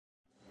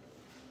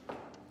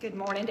Good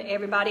morning to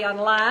everybody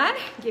online.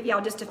 Give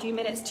y'all just a few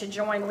minutes to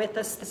join with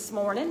us this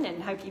morning,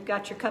 and hope you've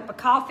got your cup of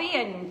coffee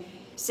and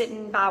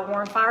sitting by a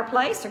warm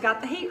fireplace or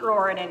got the heat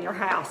roaring in your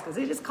house because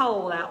it is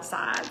cold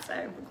outside.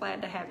 So we're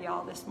glad to have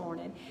y'all this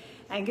morning,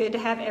 and good to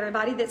have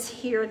everybody that's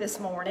here this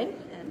morning.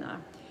 And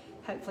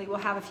hopefully we'll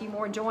have a few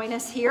more join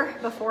us here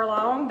before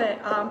long. But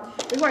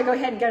we want to go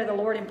ahead and go to the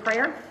Lord in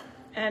prayer.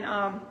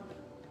 And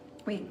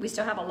we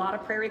still have a lot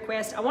of prayer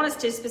requests. I want us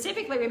to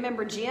specifically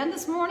remember Jen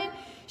this morning.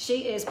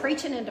 She is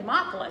preaching in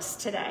Demopolis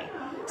today.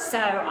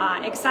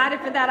 So excited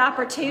for that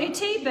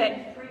opportunity,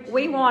 but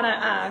we want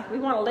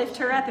to lift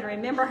her up and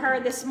remember her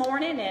this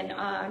morning,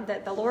 and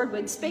that the Lord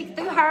would speak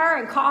through her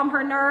and calm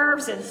her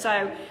nerves. And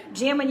so,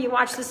 Jen, when you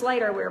watch this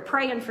later, we're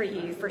praying for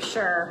you for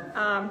sure.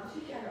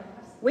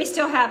 We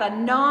still have a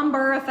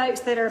number of folks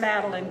that are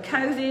battling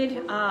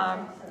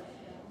COVID,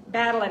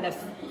 battling the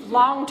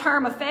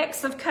long-term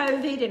effects of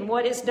COVID and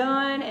what it's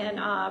done,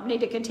 and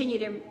need to continue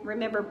to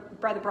remember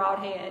Brother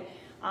Broadhead.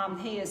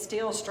 He is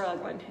still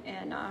struggling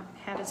and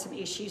having some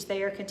issues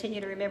there.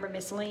 Continue to remember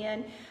Miss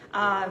Lynn.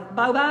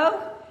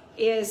 Bobo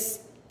is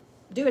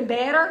doing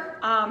better.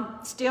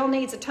 Still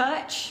needs a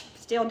touch.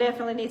 Still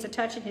definitely needs a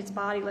touch in his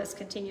body. Let's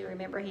continue to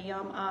remember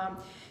him.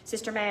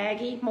 Sister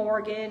Maggie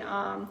Morgan,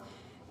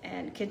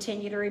 and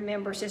continue to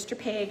remember Sister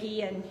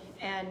Peggy and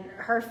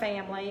her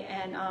family,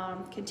 and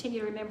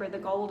continue to remember the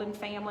Golden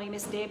family.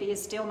 Miss Debbie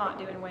is still not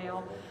doing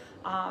well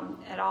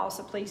at all.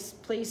 So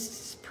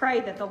please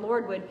pray that the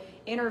Lord would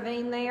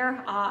intervene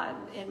there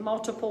in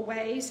multiple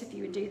ways, if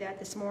you would do that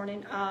this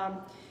morning.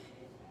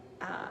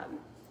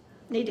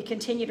 Need to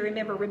continue to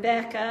remember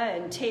Rebecca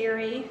and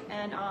Terry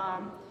and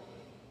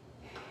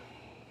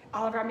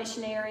all of our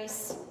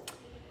missionaries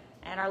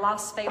and our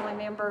lost family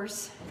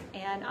members.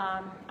 And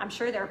I'm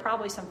sure there are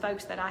probably some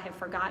folks that I have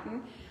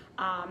forgotten.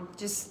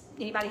 Just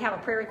anybody have a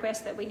prayer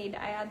request that we need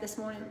to add this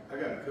morning? I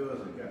got a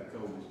cousin that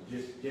got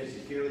COVID,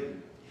 Jesse Kelly.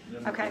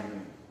 Okay.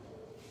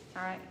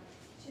 All right.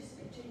 Just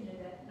continue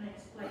that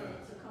next place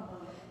to come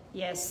on.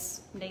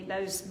 Yes, need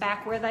those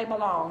back where they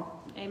belong.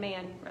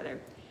 Amen, brother.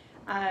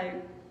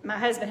 My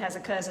husband has a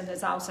cousin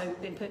that's also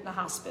been put in the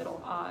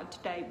hospital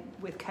today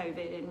with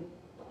COVID and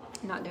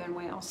not doing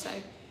well. So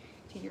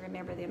continue to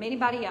remember them.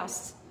 Anybody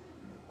else?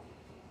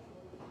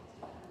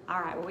 All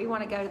right, well, we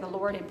want to go to the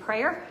Lord in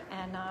prayer,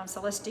 and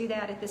so let's do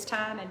that at this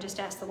time and just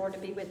ask the Lord to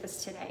be with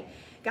us today.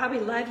 God, we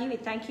love you. We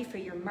thank you for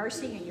your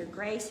mercy and your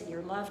grace and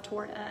your love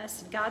toward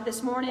us. And God,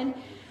 this morning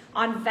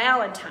on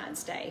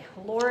Valentine's Day,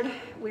 Lord,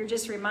 we're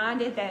just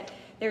reminded that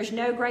there's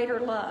no greater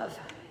love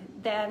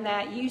than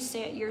that you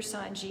sent your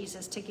son,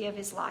 Jesus, to give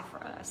his life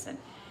for us. And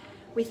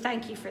we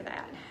thank you for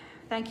that.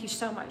 Thank you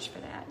so much for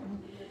that.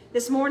 And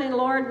this morning,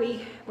 Lord,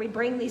 we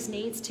bring these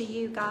needs to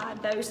you,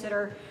 God, those that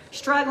are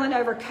struggling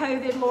over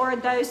COVID,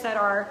 Lord, those that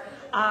are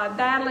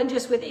battling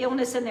just with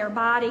illness in their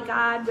body,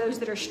 God, those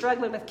that are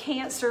struggling with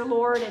cancer,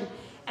 Lord,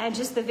 and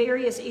just the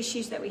various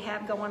issues that we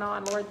have going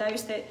on, Lord,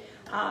 those that,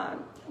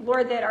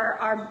 Lord, that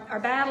are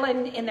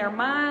battling in their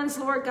minds,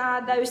 Lord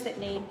God, those that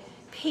need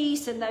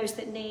peace and those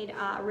that need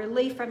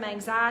relief from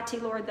anxiety,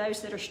 Lord,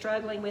 those that are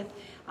struggling with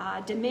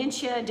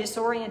dementia,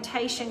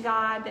 disorientation,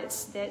 God,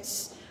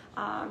 that's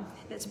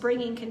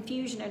bringing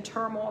confusion and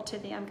turmoil to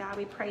them. God,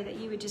 we pray that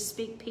you would just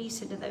speak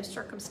peace into those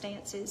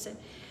circumstances. And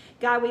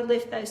God, we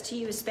lift those to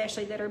you,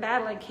 especially that are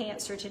battling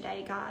cancer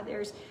today, God.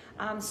 There's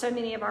so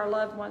many of our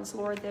loved ones,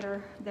 Lord, that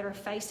are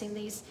facing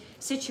these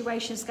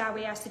situations. God,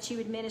 we ask that you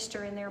would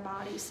minister in their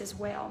bodies as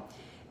well.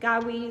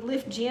 God, we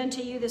lift Jen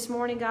to you this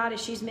morning, God,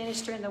 as she's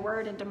ministering the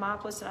word in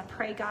Demopolis. And I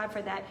pray, God,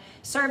 for that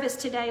service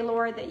today,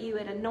 Lord, that you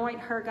would anoint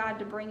her, God,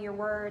 to bring your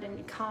word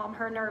and calm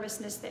her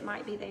nervousness that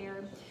might be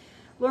there.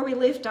 Lord, we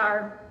lift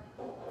our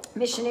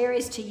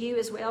missionaries to you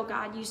as well,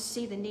 God. You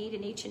see the need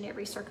in each and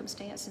every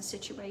circumstance and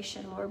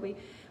situation. Lord, we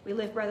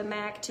lift Brother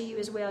Mac to you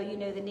as well. You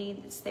know the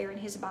need that's there in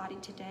his body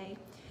today.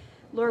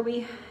 Lord,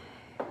 we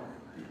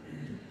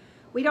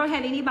don't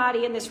have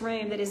anybody in this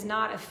room that is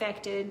not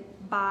affected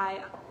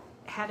by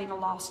having a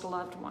lost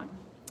loved one.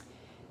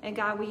 And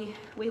God, we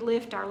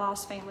lift our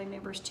lost family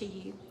members to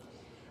you,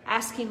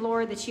 asking,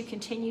 Lord, that you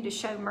continue to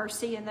show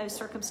mercy in those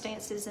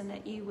circumstances, and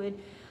that you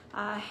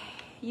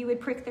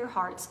would prick their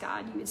hearts,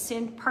 God. You would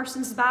send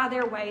persons by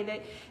their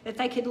way that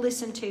they could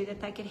listen to,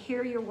 that they could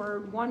hear your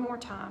word one more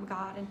time,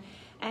 God,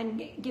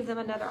 and give them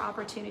another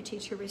opportunity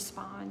to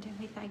respond. And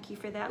we thank you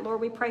for that. Lord,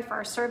 we pray for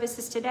our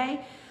services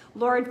today.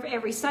 Lord, for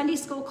every Sunday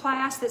school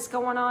class that's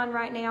going on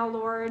right now,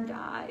 Lord,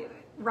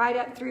 right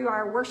up through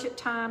our worship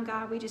time,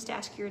 God, we just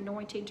ask your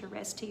anointing to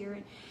rest here.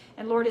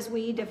 And Lord, as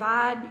we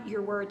divide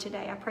your word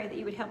today, I pray that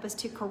you would help us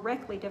to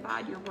correctly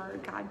divide your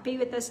word, God. Be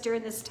with us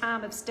during this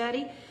time of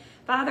study,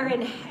 Father,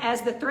 and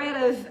as the threat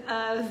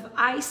of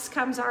ice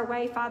comes our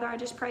way, Father, I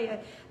just pray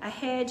a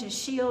hedge, a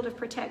shield of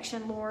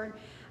protection, Lord.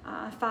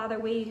 Father,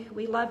 we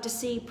love to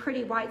see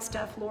pretty white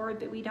stuff, Lord,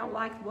 but we don't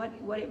like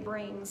what it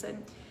brings.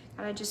 And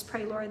I just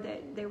pray, Lord,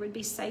 that there would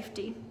be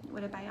safety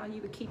would abound.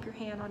 You would keep your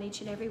hand on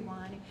each and every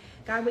one.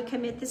 God, we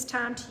commit this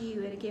time to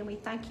you. And again, we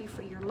thank you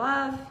for your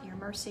love, your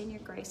mercy, and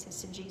your grace.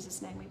 It's in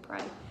Jesus' name we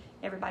pray.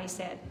 Everybody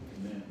said,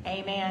 Amen.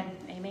 amen,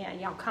 amen.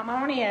 Y'all come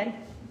on in.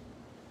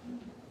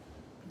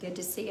 Good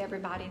to see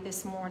everybody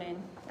this morning.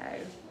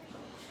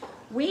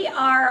 We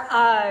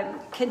are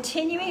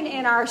continuing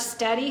in our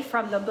study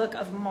from the book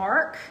of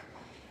Mark,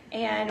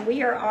 and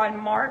we are on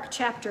Mark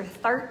chapter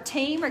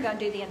 13. We're going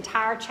to do the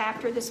entire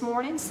chapter this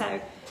morning, so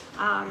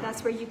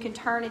that's where you can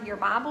turn in your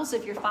Bibles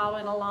if you're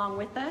following along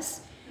with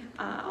us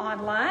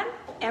online.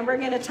 And we're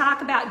going to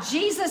talk about,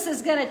 Jesus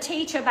is going to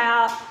teach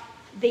about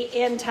the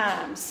end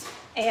times.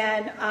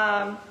 And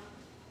how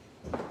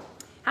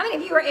many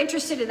of you are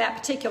interested in that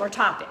particular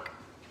topic?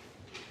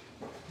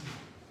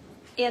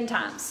 End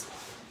times.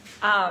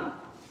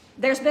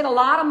 There's been a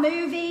lot of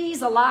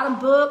movies, a lot of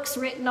books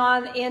written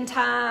on end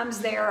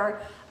times.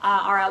 There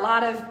are a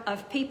lot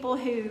of people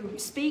who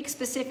speak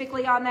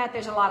specifically on that.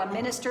 There's a lot of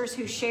ministers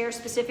who share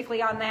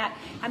specifically on that.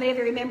 How many of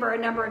you remember a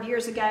number of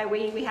years ago,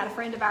 we had a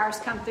friend of ours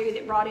come through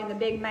that brought in the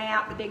big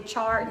map, the big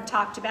chart, and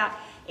talked about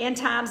end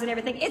times and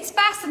everything. It's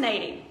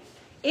fascinating.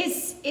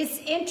 It's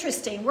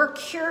interesting. We're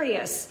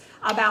curious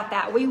about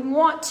that. We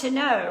want to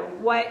know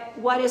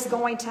what is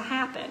going to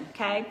happen,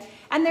 okay?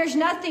 And there's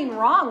nothing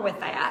wrong with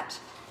that.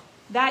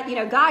 That,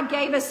 God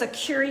gave us a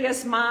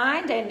curious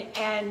mind,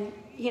 and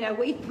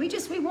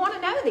we want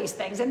to know these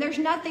things, and there's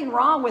nothing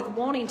wrong with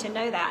wanting to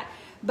know that.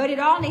 But it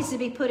all needs to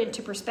be put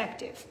into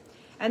perspective.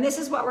 And this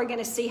is what we're going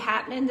to see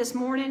happening this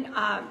morning.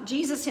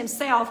 Jesus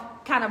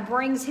himself kind of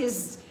brings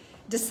his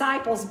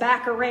disciples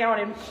back around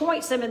and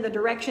points them in the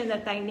direction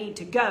that they need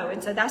to go.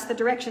 And so that's the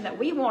direction that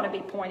we want to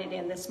be pointed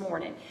in this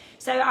morning.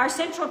 So our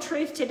central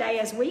truth today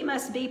is we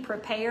must be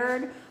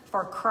prepared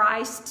for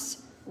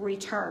Christ's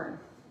return.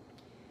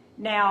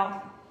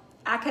 Now,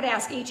 I could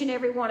ask each and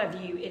every one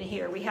of you in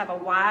here. We have a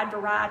wide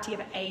variety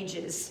of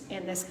ages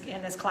in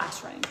this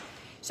classroom.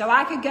 So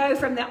I could go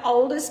from the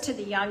oldest to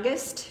the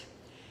youngest.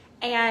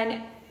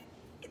 And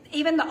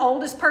even the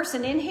oldest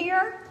person in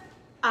here,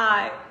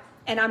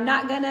 and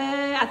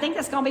I think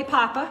that's going to be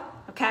Papa,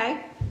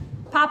 okay?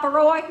 Papa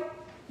Roy,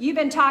 you've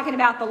been talking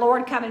about the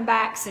Lord coming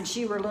back since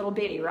you were a little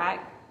bitty, right?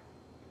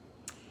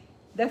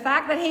 The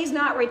fact that he's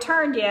not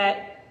returned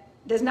yet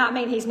does not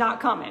mean he's not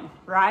coming,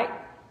 right?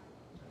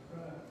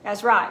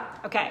 That's right.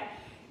 Okay.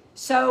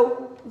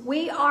 So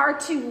we are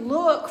to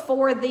look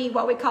for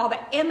what we call the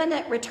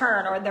imminent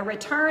return, or the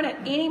return at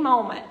any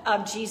moment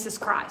of Jesus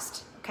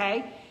Christ.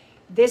 Okay.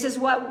 This is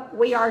what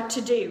we are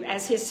to do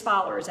as his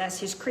followers, as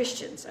his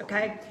Christians.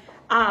 Okay.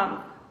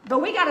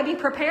 But we got to be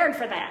prepared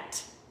for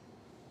that.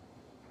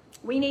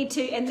 We need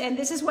to, and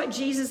this is what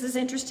Jesus is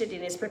interested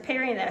in, is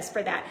preparing us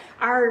for that.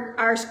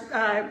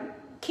 Our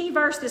key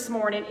verse this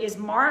morning is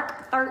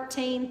Mark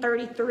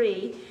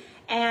 13:33.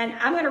 And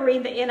I'm going to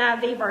read the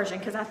NIV version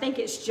because I think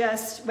it's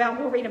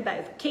we'll read them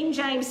both. King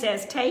James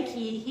says, "Take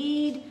ye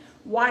heed,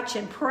 watch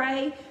and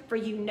pray, for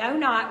you know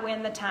not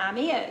when the time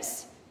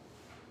is."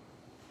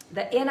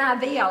 The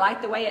NIV, I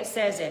like the way it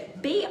says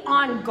it. "Be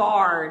on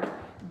guard,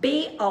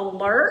 be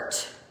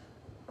alert.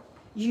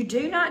 You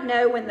do not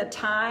know when the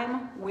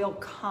time will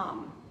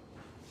come."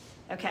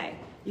 Okay,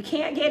 you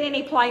can't get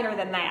any plainer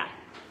than that.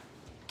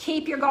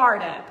 Keep your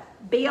guard up.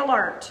 Be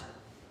alert,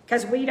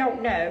 because we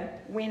don't know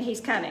when he's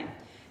coming.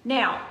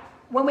 Now,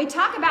 when we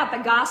talk about the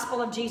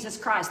gospel of Jesus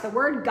Christ, the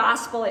word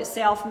gospel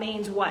itself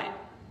means what?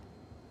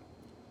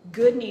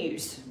 Good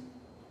news.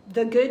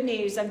 The good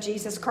news of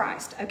Jesus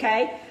Christ,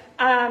 okay?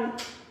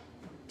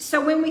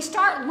 So when we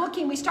start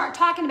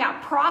talking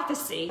about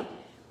prophecy,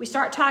 we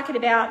start talking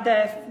about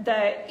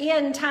the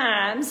end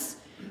times,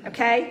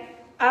 okay?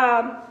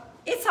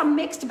 It's a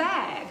mixed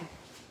bag.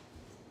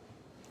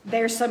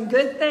 There's some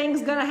good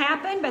things going to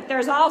happen, but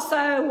there's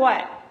also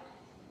what?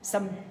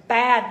 Some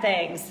bad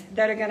things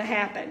that are going to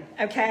happen,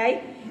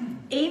 okay?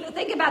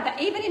 Think about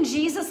that. Even in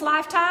Jesus'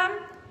 lifetime,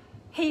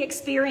 he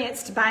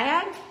experienced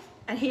bad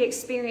and he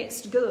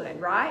experienced good,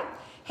 right?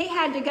 He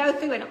had to go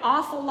through an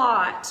awful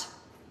lot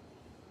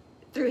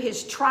through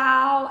his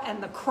trial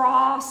and the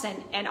cross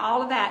and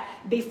all of that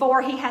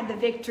before he had the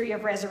victory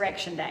of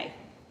Resurrection Day,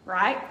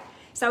 right?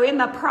 So in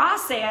the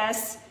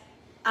process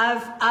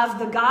of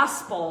the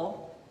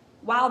gospel,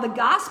 while the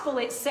gospel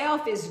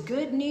itself is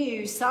good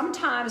news,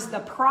 sometimes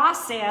the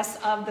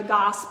process of the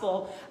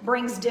gospel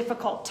brings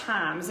difficult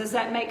times. Does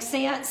that make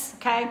sense?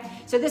 Okay,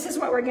 so this is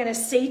what we're going to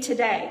see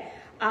today.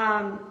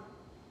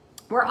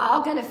 We're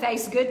all going to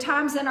face good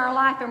times in our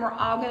life, and we're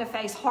all going to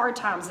face hard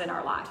times in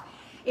our life.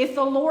 If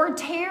the Lord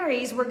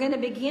tarries, we're going to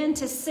begin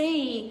to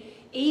see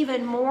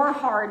even more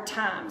hard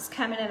times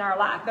coming in our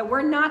life. But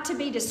we're not to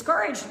be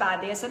discouraged by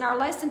this. And our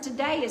lesson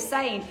today is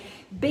saying,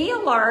 be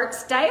alert,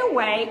 stay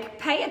awake,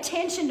 pay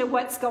attention to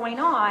what's going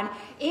on.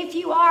 If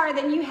you are,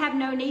 then you have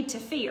no need to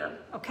fear,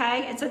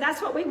 okay? And so that's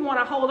what we want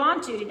to hold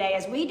on to today,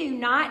 is we do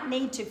not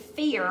need to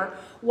fear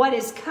what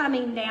is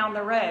coming down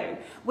the road.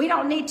 We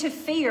don't need to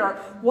fear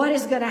what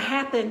is going to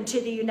happen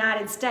to the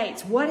United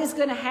States, what is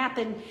going to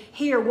happen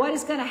here, what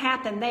is going to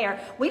happen there.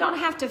 We don't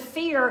have to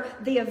fear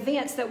the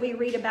events that we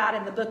read about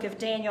in the book of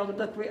Daniel,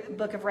 the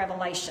book of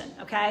Revelation,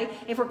 okay?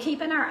 If we're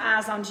keeping our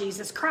eyes on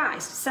Jesus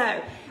Christ.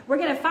 So we're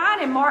going to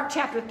find in Mark chapter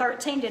chapter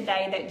 13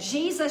 today that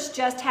Jesus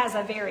just has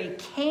a very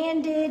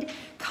candid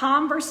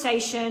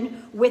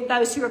conversation with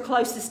those who are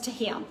closest to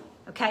him.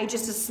 Okay,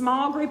 just a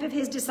small group of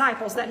his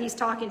disciples that he's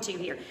talking to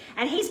here.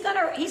 And he's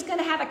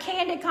gonna have a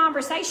candid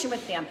conversation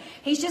with them.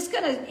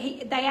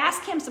 They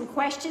ask him some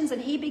questions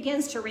and he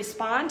begins to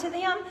respond to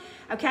them.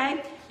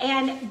 Okay,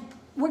 and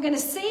we're going to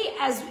see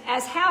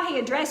as how he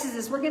addresses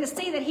this, we're going to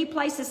see that he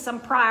places some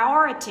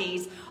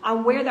priorities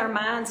on where their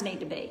minds need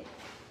to be.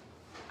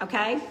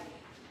 Okay?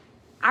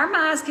 Our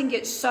minds can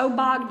get so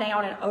bogged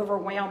down and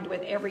overwhelmed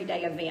with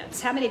everyday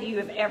events. How many of you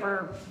have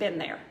ever been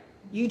there?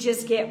 You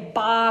just get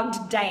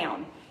bogged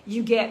down.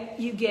 You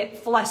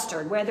get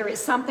flustered, whether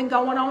it's something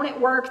going on at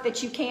work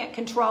that you can't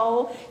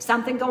control,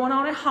 something going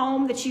on at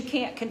home that you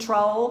can't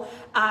control,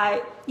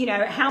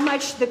 how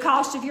much the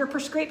cost of your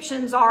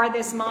prescriptions are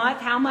this month,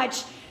 how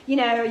much, you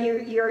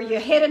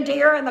hit a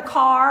deer in the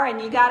car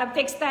and you got to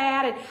fix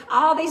that, and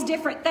all these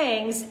different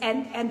things,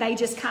 and they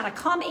just kind of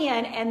come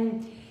in,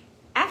 and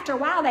after a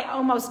while they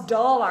almost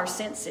dull our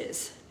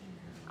senses.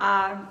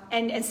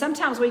 And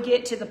sometimes we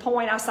get to the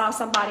point, I saw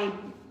somebody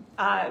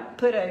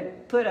put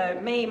a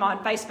meme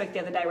on Facebook the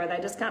other day where they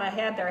just kind of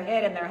had their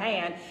head in their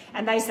hand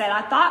and they said,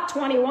 I thought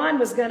 21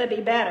 was going to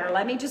be better.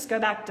 Let me just go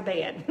back to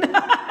bed.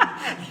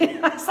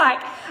 It's like,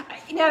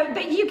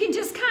 but you can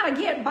just kind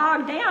of get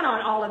bogged down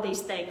on all of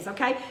these things,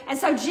 okay? And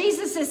so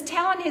Jesus is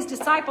telling his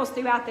disciples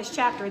throughout this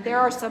chapter, there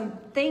are some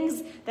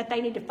things that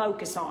they need to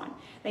focus on.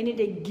 They need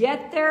to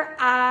get their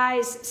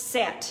eyes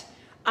set.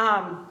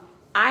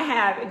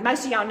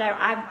 Most of y'all know,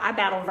 I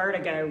battle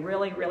vertigo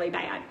really, really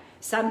bad.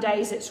 Some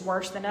days it's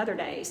worse than other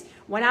days.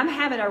 When I'm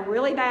having a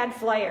really bad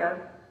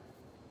flare,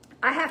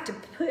 I have to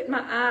put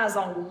my eyes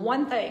on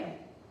one thing.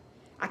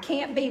 I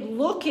can't be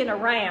looking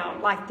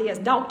around like this.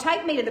 Don't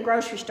take me to the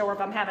grocery store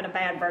if I'm having a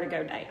bad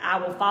vertigo day. I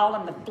will fall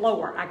on the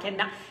floor. I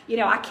cannot,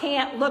 I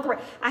can't look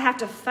around. I have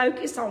to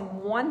focus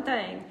on one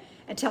thing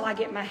until I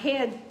get my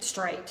head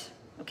straight,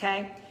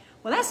 okay?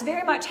 Well, that's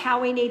very much how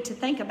we need to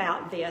think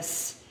about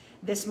this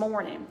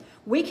morning.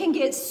 We can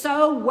get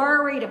so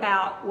worried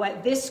about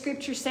what this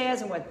scripture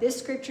says and what this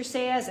scripture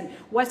says and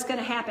what's going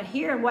to happen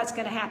here and what's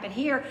going to happen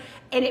here,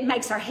 and it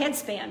makes our head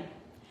spin.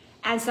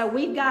 And so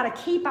we've got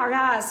to keep our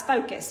eyes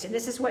focused, and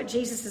this is what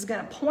Jesus is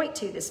going to point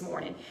to this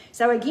morning.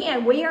 So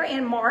again, we are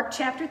in Mark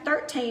chapter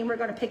 13. We're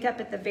going to pick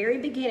up at the very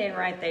beginning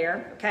right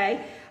there,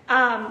 okay?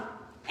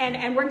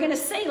 And we're going to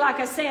see, like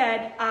I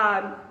said,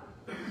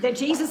 that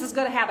Jesus is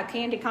going to have a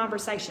candid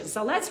conversation.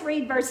 So let's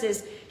read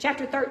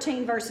chapter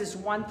 13, verses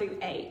 1 through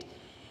 8.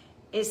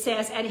 It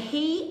says, and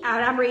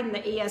I'm reading the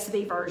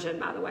ESV version,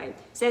 by the way. It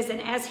says,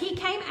 and as he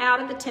came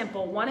out of the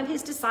temple, one of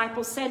his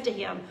disciples said to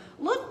him,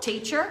 look,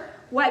 teacher,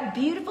 what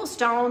beautiful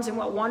stones and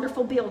what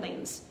wonderful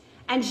buildings.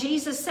 And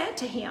Jesus said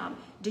to him,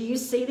 do you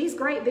see these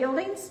great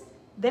buildings?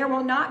 There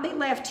will not be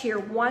left here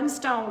one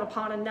stone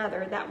upon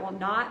another that will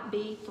not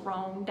be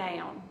thrown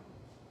down.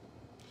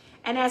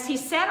 And as he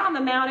sat on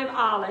the Mount of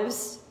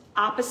Olives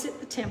opposite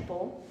the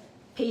temple,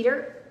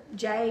 Peter,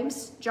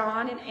 James,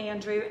 John, and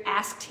Andrew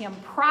asked him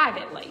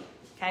privately.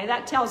 Okay,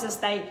 that tells us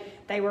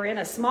they were in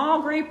a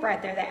small group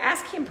right there. They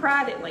asked him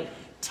privately,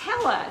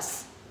 tell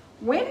us,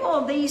 when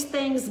will these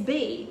things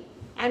be?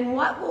 And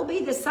what will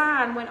be the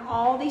sign when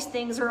all these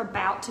things are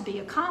about to be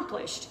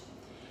accomplished?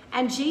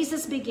 And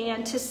Jesus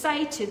began to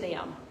say to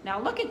them, now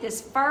look at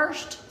this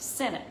first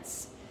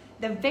sentence.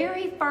 The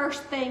very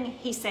first thing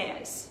he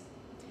says,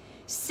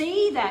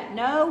 see that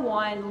no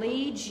one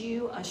leads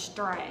you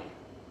astray.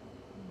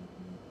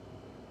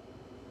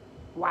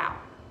 Wow.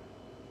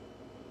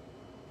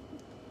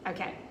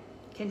 Okay,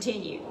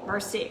 continue.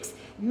 Verse 6.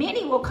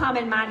 Many will come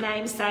in my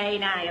name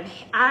saying, I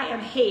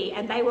am he,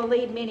 and they will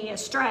lead many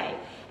astray.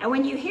 And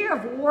when you hear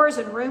of wars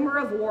and rumor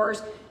of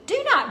wars, do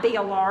not be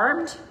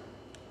alarmed.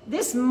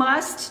 This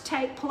must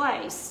take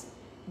place,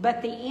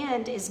 but the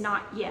end is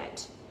not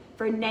yet.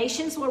 For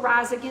nations will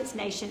rise against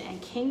nation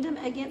and kingdom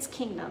against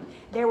kingdom.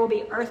 There will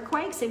be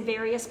earthquakes in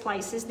various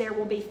places. There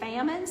will be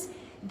famines.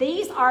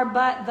 These are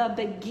but the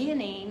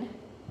beginning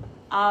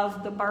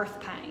of the birth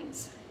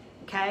pains.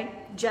 Okay?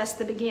 Just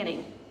the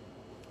beginning.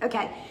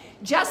 Okay.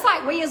 Just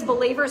like we as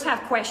believers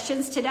have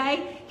questions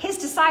today, his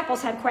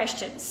disciples had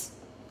questions.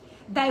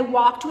 They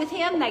walked with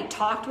him, they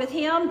talked with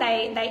him,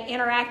 they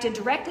interacted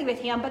directly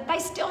with him, but they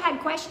still had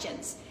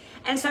questions.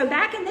 And so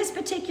back in this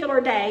particular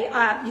day,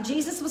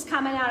 Jesus was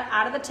coming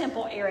out of the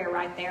temple area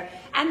right there,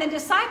 and the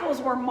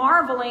disciples were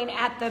marveling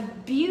at the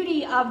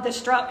beauty of the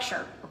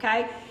structure,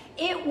 okay?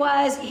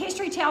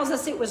 History tells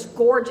us it was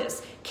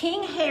gorgeous.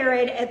 King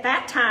Herod at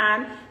that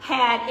time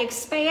had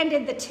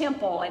expanded the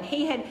temple, and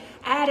he had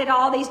added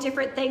all these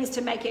different things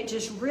to make it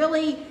just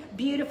really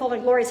beautiful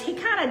and glorious. He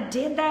kind of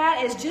did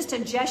that as just a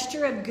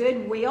gesture of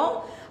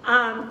goodwill.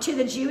 to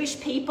the Jewish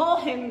people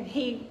whom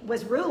he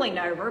was ruling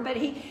over, but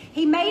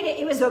he made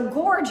it was a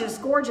gorgeous,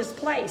 gorgeous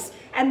place.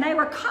 And they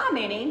were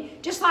commenting,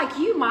 just like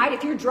you might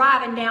if you're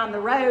driving down the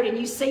road and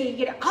you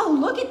see, oh,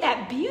 look at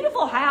that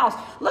beautiful house.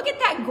 Look at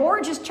that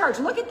gorgeous church.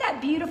 Look at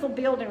that beautiful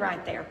building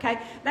right there, okay?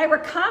 They were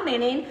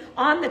commenting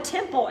on the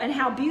temple and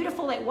how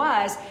beautiful it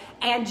was.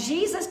 And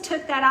Jesus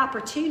took that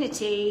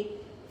opportunity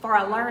for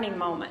a learning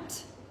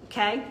moment,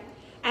 okay?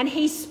 And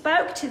he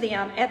spoke to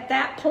them at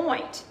that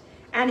point.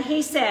 And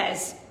he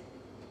says,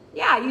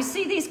 yeah, you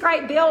see these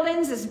great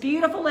buildings as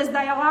beautiful as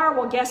they are?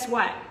 Well, guess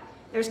what?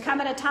 There's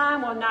coming a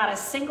time when not a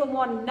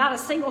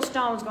single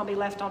stone is going to be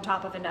left on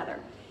top of another.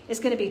 It's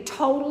going to be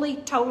totally,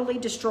 totally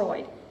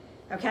destroyed.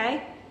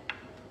 Okay?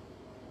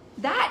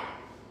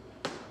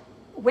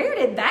 Where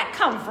did that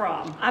come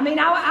from? I mean,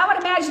 I would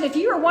imagine if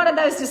you were one of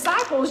those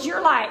disciples,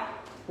 you're like,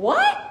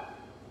 what?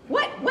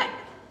 What?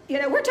 We're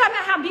talking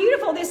about how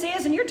beautiful this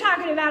is, and you're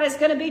talking about it's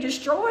going to be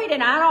destroyed,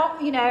 and I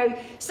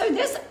don't, So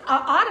this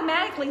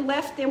automatically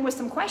left them with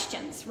some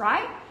questions,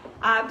 right?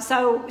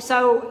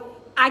 So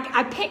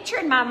I picture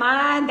in my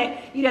mind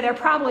that, they're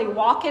probably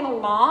walking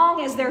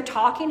along as they're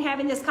talking,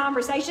 having this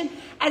conversation.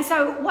 And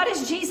so what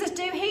does Jesus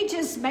do? He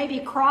just maybe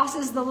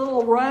crosses the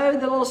little road,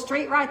 the little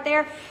street right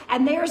there,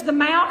 and there's the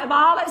Mount of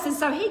Olives. And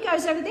so he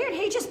goes over there and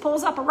he just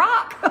pulls up a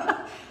rock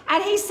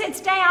and he sits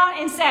down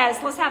and says,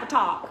 let's have a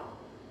talk.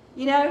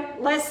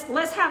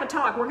 Let's have a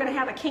talk. We're going to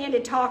have a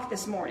candid talk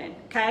this morning,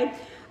 okay?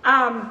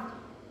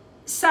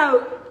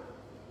 So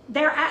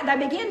they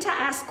begin to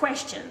ask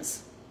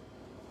questions.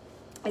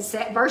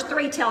 Verse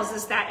 3 tells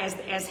us that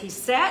as he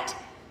sat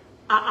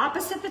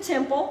opposite the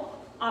temple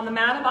on the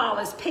Mount of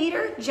Olives,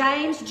 Peter,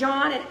 James,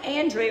 John, and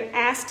Andrew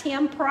asked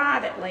him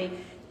privately,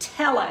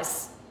 tell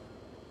us,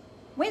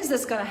 when's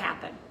this going to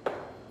happen?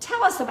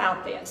 Tell us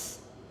about this.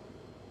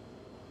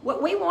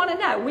 What we want to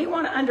know, we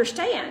want to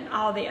understand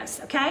all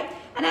this, okay?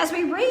 And as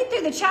we read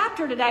through the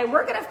chapter today,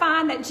 we're going to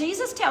find that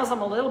Jesus tells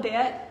them a little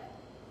bit.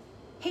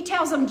 He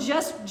tells them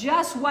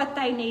just what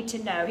they need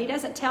to know. He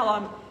doesn't tell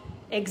them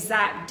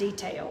exact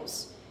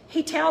details.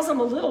 He tells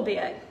them a little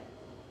bit.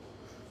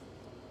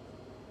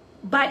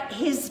 But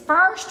his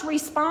first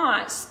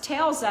response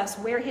tells us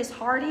where his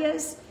heart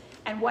is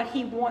and what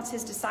he wants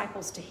his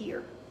disciples to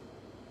hear.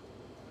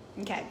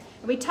 Okay,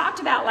 we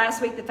talked about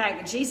last week the fact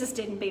that Jesus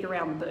didn't beat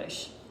around the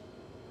bush.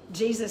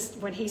 Jesus,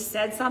 when he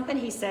said something,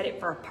 he said it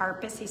for a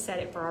purpose. He said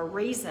it for a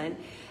reason.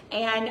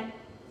 And,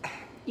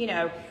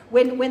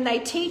 when they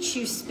teach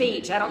you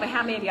speech, I don't know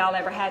how many of y'all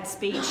ever had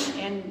speech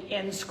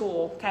in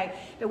school, okay?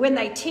 But when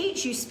they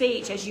teach you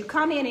speech, as you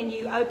come in and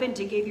you open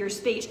to give your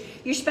speech,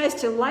 you're supposed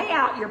to lay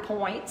out your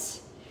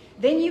points.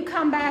 Then you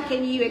come back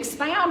and you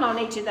expound on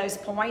each of those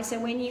points.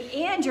 And when you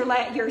end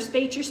your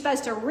speech, you're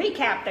supposed to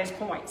recap those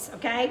points,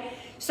 okay?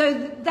 So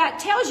that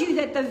tells you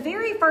that the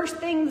very first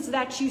things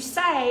that you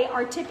say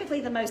are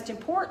typically the most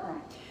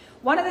important.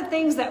 One of the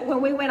things that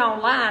when we went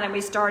online and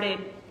we started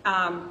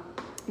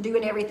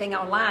doing everything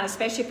online,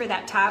 especially for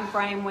that time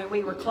frame when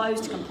we were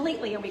closed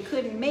completely and we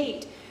couldn't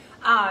meet,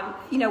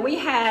 we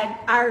had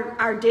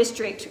our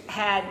district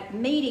had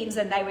meetings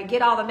and they would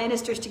get all the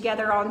ministers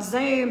together on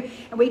Zoom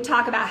and we'd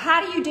talk about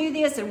how do you do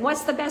this and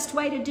what's the best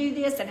way to do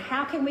this and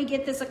how can we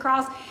get this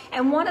across.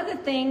 And one of the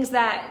things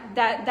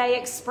that they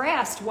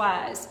expressed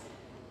was,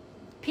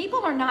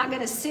 people are not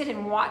going to sit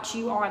and watch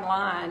you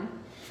online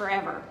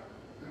forever.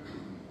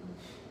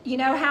 You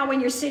know how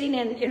when you're sitting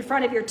in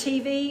front of your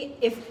TV,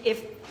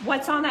 if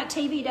what's on that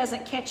TV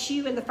doesn't catch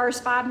you in the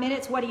first 5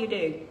 minutes, what do you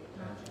do?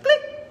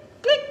 Click,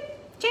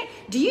 click.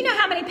 Do you know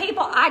how many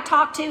people I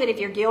talk to, and if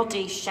you're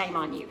guilty, shame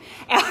on you.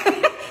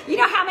 You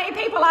know how many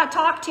people I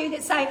talk to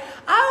that say,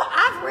 oh,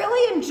 I've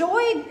really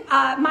enjoyed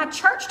my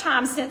church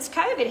time since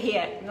COVID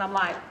hit. And I'm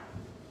like,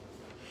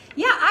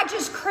 yeah, I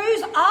just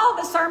cruise all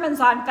the sermons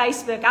on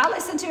Facebook. I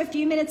listen to a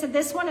few minutes of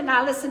this one, and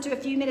I listen to a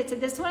few minutes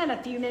of this one, and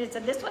a few minutes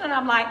of this one, and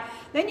I'm like,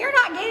 then you're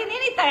not getting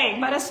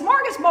anything but a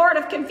smorgasbord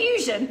of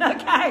confusion,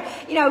 okay?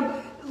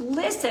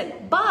 Listen.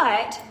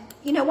 But,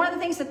 one of the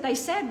things that they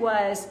said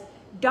was,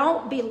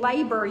 don't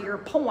belabor your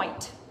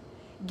point.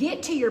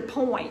 Get to your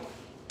point.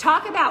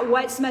 Talk about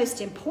what's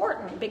most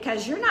important,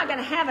 because you're not going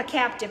to have a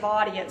captive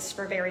audience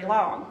for very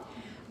long.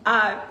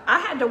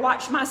 I had to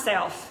watch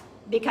myself,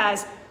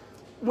 because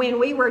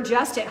when we were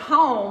just at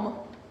home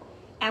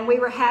and we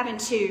were having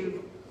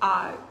to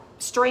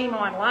stream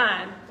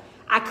online,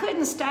 I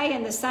couldn't stay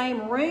in the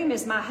same room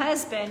as my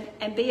husband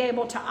and be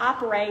able to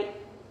operate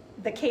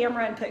the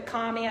camera and put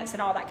comments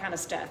and all that kind of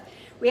stuff.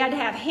 We had to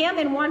have him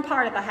in one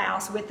part of the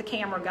house with the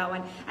camera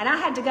going, and I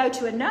had to go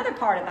to another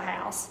part of the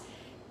house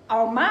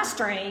on my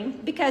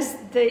stream because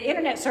the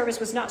internet service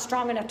was not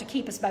strong enough to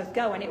keep us both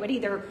going. It would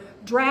either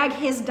drag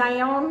his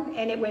down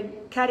and it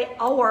would cut it,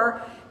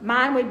 or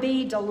mine would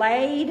be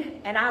delayed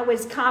and I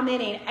was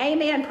commenting,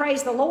 amen,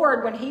 praise the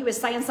Lord, when he was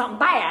saying something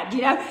bad,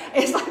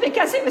 It's like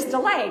because it was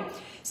delayed.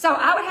 So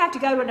I would have to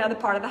go to another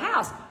part of the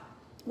house.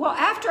 Well,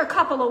 after a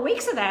couple of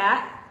weeks of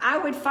that, I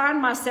would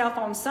find myself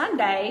on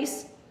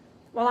Sundays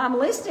Well, I'm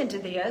listening to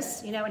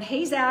this, and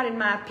he's out in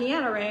my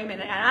piano room and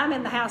I'm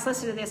in the house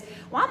listening to this.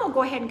 Well, I'm going to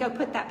go ahead and go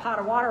put that pot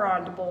of water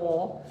on to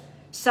boil.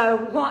 So,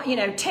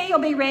 tea will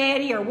be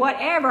ready or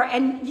whatever.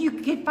 And you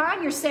could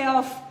find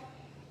yourself,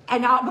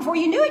 and before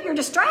you knew it, you're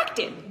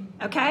distracted,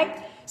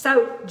 okay?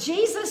 So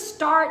Jesus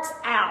starts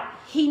out.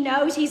 He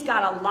knows he's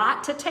got a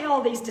lot to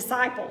tell these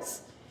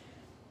disciples.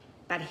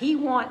 But he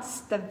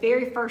wants the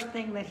very first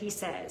thing that he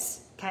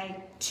says,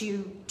 okay,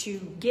 to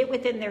get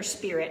within their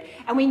spirit.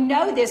 And we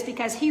know this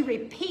because he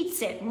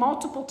repeats it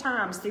multiple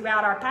times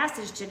throughout our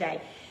passage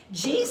today.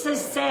 Jesus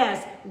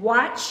says,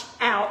 watch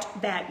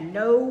out that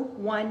no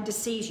one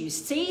deceives you.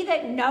 See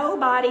that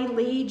nobody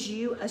leads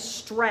you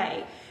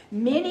astray.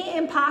 Many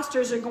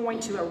imposters are going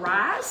to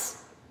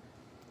arise.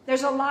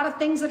 There's a lot of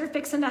things that are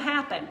fixing to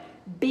happen.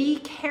 Be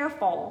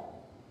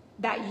careful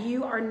that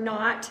you are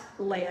not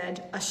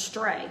led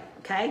astray,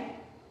 okay?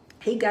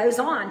 He goes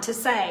on to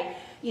say,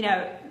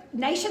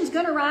 nation's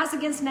going to rise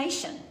against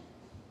nation.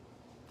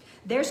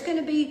 There's going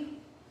to be,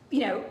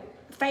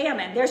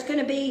 famine. There's going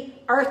to be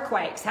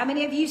earthquakes. How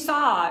many of you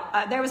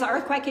saw there was an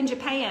earthquake in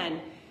Japan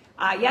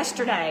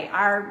yesterday?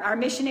 Our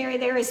missionary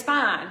there is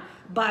fine,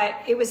 but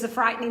it was a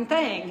frightening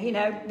thing,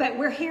 But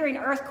we're hearing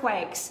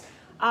earthquakes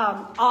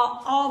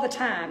all the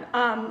time.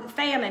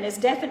 Famine is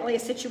definitely a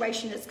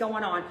situation that's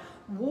going on.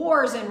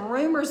 Wars and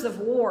rumors of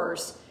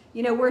wars.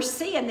 We're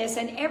seeing this,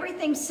 and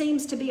everything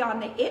seems to be on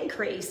the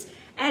increase.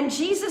 And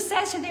Jesus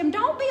says to them,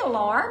 don't be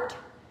alarmed.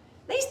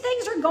 These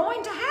things are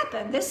going to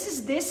happen. This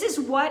is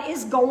what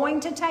is going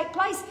to take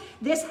place.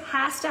 This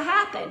has to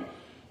happen.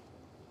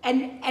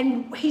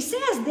 And he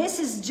says this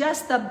is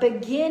just the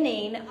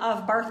beginning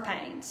of birth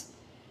pains.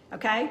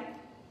 Okay?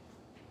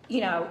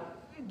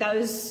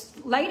 Those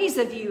ladies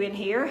of you in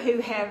here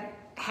who have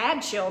had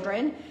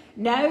children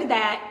know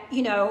that,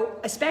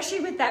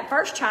 especially with that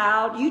first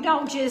child, you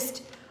don't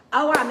just,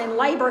 oh, I'm in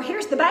labor,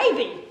 here's the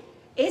baby.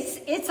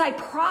 It's a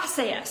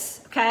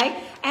process,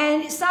 okay?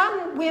 And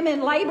some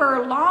women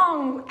labor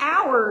long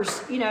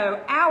hours,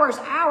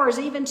 hours,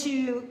 even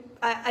to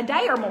a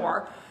day or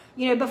more,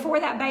 before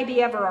that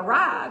baby ever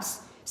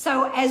arrives.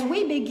 So as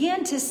we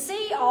begin to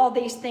see all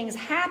these things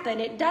happen,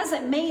 it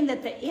doesn't mean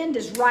that the end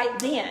is right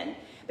then.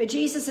 But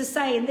Jesus is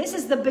saying this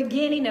is the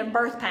beginning of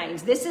birth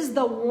pains. This is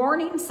the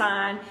warning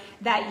sign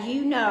that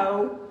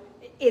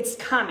it's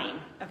coming,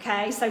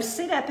 okay? So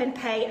sit up and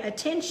pay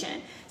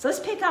attention. So let's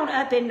pick on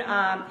up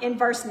in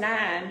verse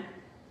 9.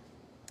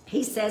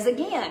 He says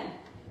again,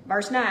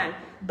 verse 9,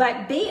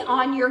 but be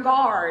on your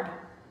guard,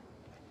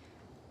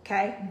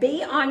 okay?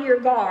 Be on your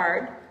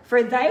guard,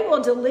 for they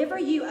will deliver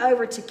you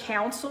over to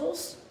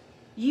councils.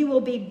 You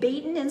will be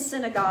beaten in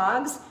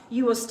synagogues.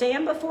 You will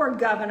stand before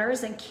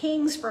governors and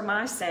kings for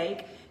my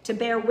sake to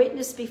bear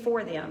witness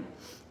before them.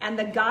 And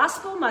the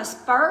gospel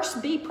must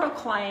first be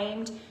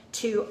proclaimed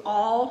to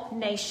all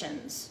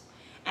nations.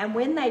 And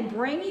when they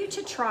bring you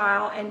to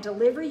trial and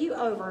deliver you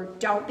over,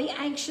 don't be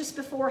anxious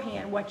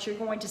beforehand what you're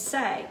going to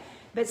say,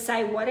 but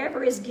say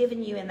whatever is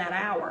given you in that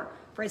hour.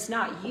 For it's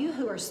not you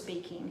who are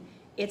speaking,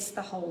 it's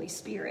the Holy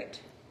Spirit.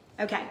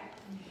 Okay,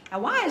 now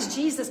why is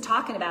Jesus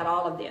talking about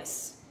all of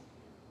this?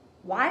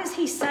 Why is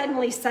he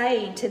suddenly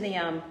saying to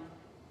them,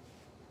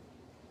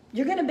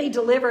 you're going to be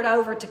delivered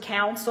over to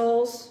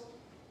councils,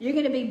 you're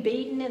going to be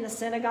beaten in the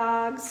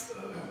synagogues,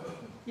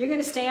 you're going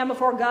to stand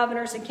before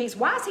governors and kings?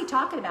 Why is he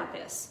talking about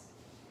this?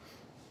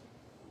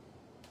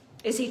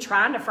 Is he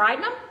trying to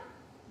frighten them?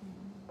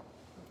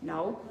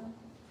 No.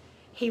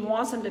 He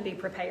wants them to be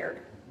prepared.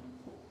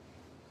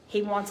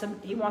 He wants them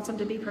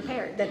to be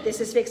prepared that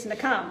this is fixing to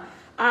come.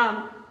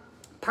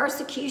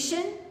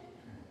 Persecution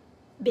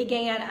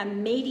began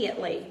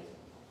immediately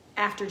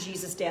after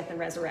Jesus' death and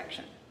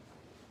resurrection.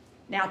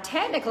 Now,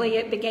 technically,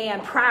 it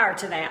began prior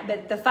to that,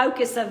 but the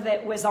focus of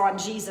it was on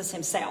Jesus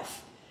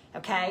himself,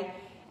 okay?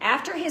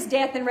 After his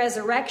death and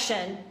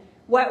resurrection,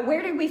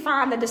 where did we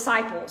find the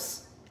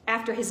disciples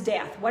after his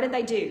death? What did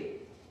they do?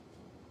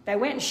 They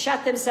went and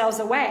shut themselves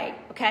away,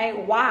 okay?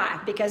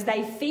 Why? Because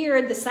they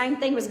feared the same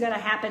thing was going to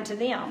happen to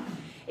them.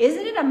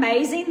 Isn't it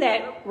amazing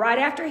that right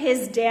after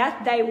his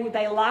death,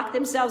 they locked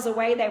themselves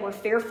away, they were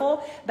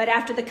fearful, but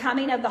after the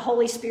coming of the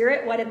Holy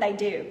Spirit, what did they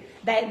do?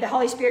 The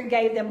Holy Spirit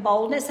gave them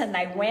boldness, and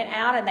they went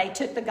out and they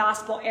took the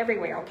gospel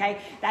everywhere, okay?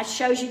 That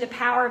shows you the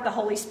power of the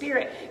Holy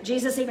Spirit.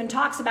 Jesus even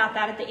talks about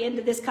that at the end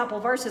of this couple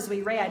verses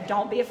we read.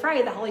 Don't be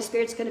afraid, the Holy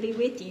Spirit's going to be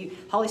with you.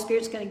 The Holy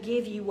Spirit's going to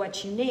give you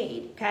what you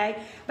need,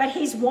 okay? But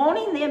he's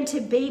wanting them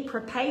to be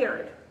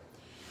prepared.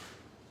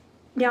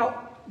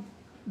 Now,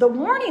 the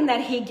warning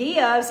that he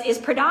gives is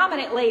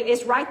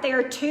right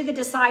there to the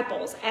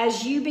disciples.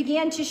 As you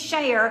begin to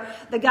share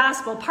the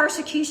gospel,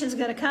 persecution is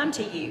going to come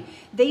to you.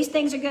 These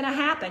things are going to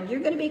happen.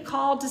 You're going to be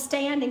called to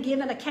stand and give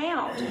an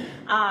account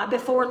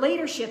before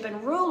leadership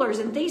and rulers,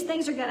 and these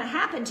things are going to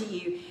happen to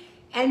you.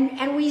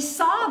 And we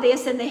saw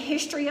this in the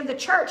history of the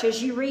church.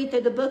 As you read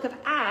through the book of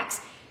Acts,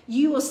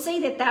 you will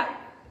see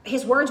that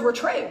his words were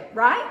true,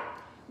 right?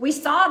 We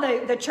saw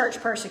the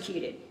church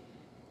persecuted.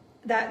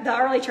 The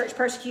early church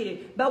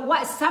persecuted. But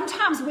what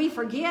sometimes we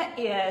forget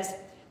is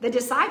the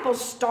disciples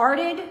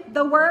started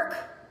the work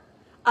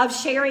of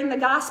sharing the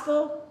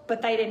gospel,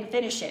 but they didn't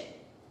finish it.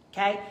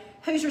 Okay?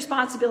 Whose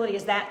responsibility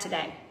is that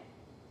today?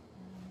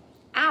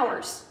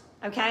 Ours.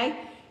 Okay?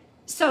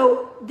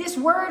 So this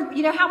word,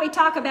 you know how we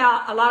talk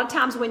about a lot of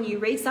times when you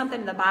read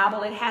something in the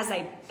Bible, it has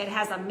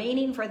a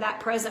meaning for that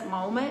present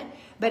moment,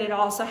 but it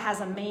also has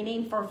a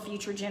meaning for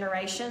future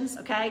generations.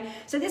 Okay?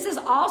 So this is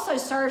also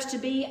serves to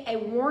be a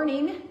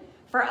warning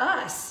for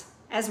us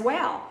as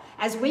well.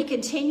 As we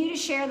continue to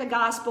share the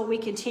gospel, we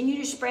continue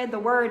to spread the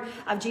word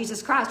of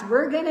Jesus Christ.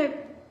 We're going to,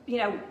 you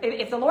know,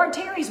 if the Lord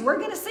tarries, we're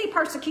going to see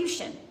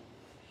persecution.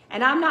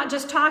 And I'm not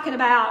just talking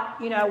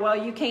about, you know, well,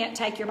 you can't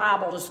take your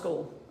Bible to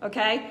school,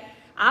 okay?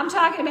 I'm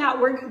talking about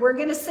we're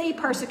going to see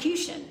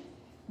persecution,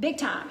 big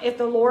time, if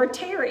the Lord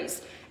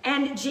tarries.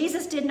 And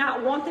Jesus did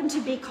not want them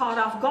to be caught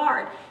off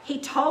guard. He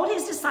told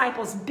his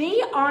disciples,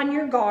 be on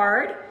your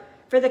guard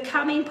for the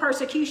coming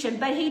persecution.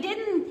 But he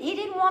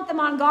didn't want them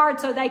on guard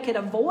so they could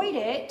avoid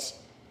it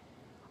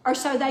or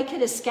so they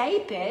could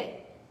escape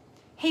it.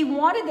 He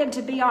wanted them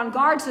to be on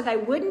guard so they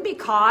wouldn't be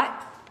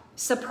caught,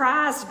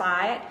 surprised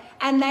by it,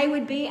 and they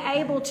would be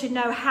able to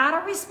know how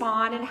to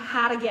respond and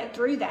how to get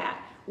through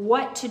that,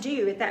 what to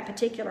do at that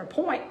particular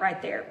point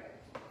right there.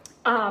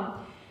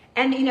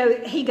 And, you know,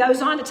 he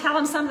goes on to tell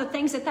them some of the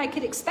things that they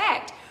could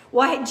expect.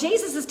 Well,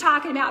 Jesus is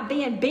talking about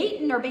being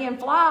beaten or being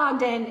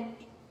flogged, and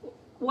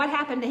what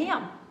happened to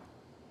him?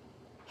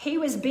 He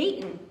was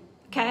beaten,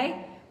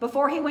 okay,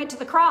 before he went to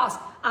the cross.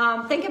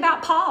 Think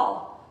about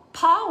Paul.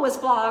 Paul was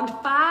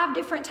flogged 5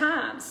 different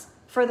times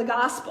for the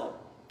gospel,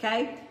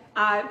 okay?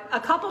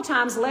 A couple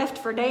times left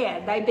for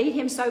dead. They beat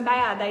him so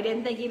bad they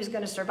didn't think he was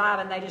going to survive,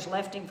 and they just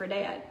left him for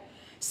dead.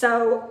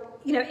 So,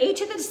 you know, each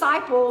of the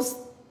disciples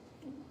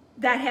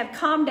that have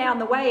come down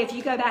the way, if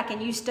you go back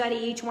and you study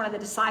each one of the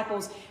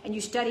disciples and you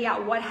study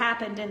out what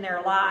happened in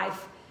their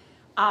life,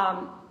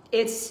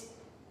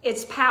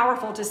 it's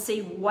powerful to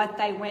see what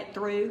they went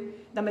through.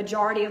 The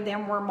majority of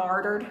them were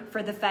martyred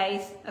for the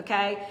faith,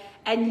 okay?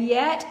 And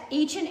yet,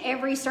 each and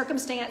every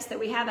circumstance that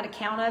we have an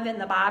account of in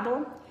the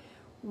Bible,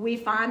 we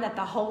find that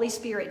the Holy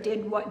Spirit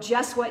did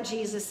just what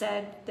Jesus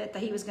said that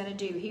he was going to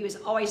do. He was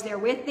always there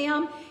with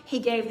them. He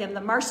gave them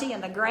the mercy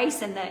and the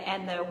grace and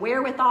the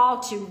wherewithal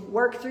to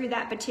work through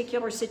that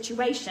particular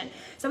situation.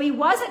 So he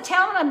wasn't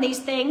telling them these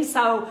things,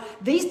 so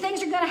these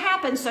things are going to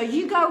happen, so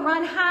you go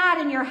run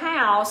hide in your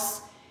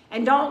house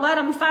and don't let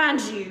them find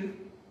you,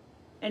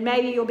 and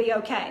maybe you'll be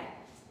okay.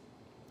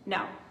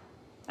 No,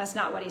 that's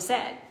not what he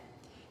said.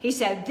 He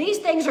said, these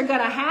things are going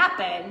to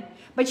happen,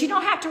 but you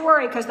don't have to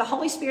worry because the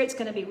Holy Spirit's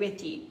going to be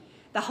with you.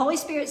 The Holy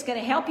Spirit's going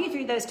to help you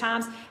through those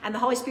times, and the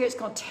Holy Spirit's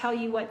going to tell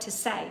you what to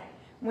say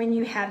when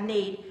you have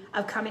need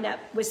of coming up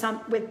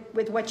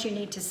with what you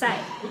need to say.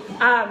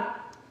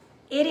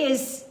 It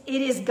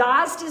is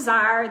God's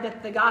desire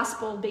that the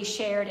gospel be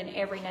shared in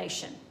every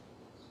nation.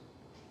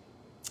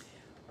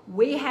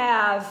 We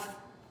have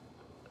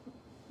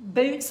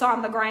boots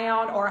on the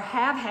ground, or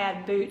have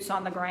had boots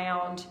on the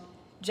ground,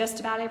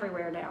 just about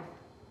everywhere now.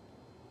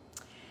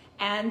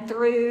 And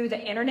through the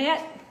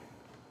internet,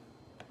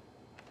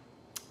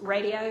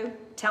 radio,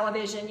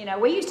 television, you know,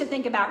 we used to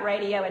think about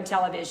radio and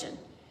television,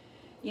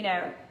 you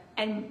know,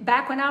 and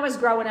back when I was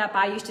growing up,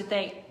 I used to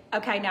think,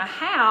 okay, now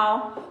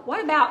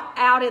what about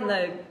out in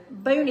the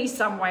boonies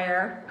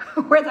somewhere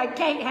where they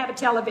can't have a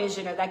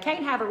television or they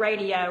can't have a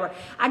radio? Or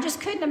I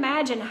just couldn't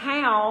imagine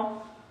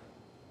how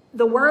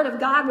the Word of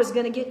God was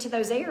going to get to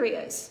those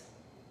areas,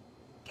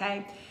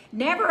 okay?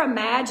 Never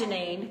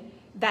imagining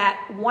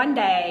that one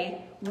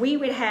day we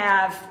would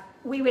have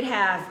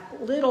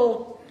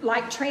little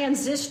like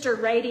transistor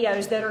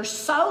radios that are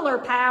solar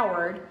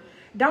powered,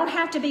 don't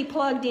have to be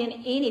plugged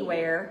in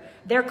anywhere.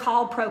 They're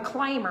called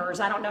proclaimers.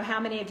 I don't know how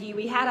many of you,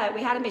 we had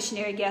a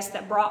missionary guest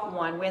that brought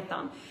one with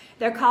them.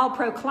 They're called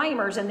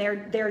proclaimers, and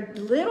they're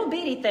little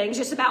bitty things,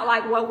 just about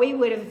like what we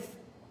would have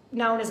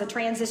known as a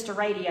transistor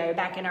radio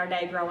back in our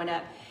day growing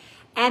up.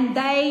 And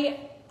they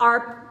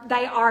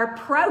are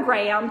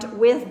programmed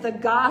with the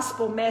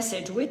gospel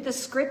message, with the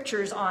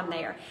scriptures on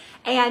there.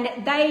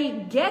 And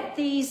they get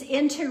these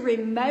into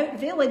remote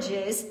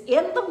villages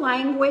in the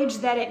language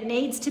that it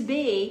needs to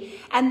be,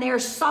 and they're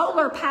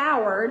solar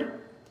powered.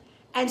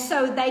 And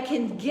so they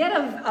can get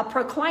a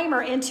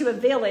proclaimer into a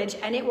village,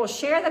 and it will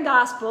share the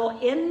gospel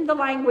in the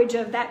language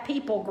of that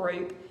people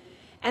group,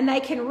 and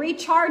they can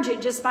recharge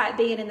it just by it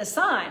being in the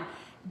sun.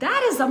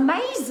 That is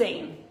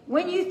amazing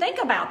when you think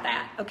about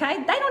that, okay?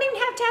 They don't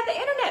even have to have the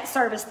internet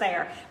service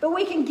there, but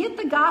we can get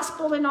the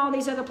gospel in all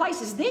these other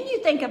places. Then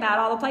you think about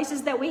all the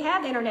places that we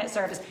have internet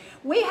service.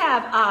 We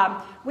have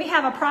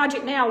a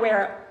project now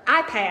where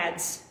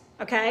iPads,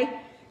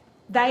 okay?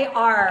 They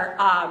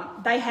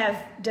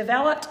have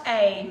developed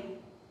an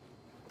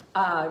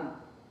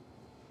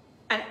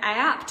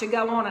app to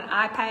go on an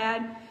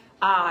iPad,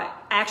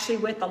 actually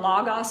with the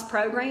Logos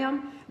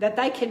program, that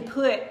they can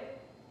put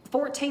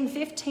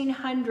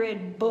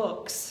 1,500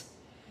 books.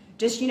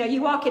 Just, you know,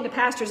 you walk into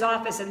pastor's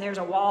office and there's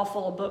a wall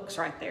full of books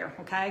right there,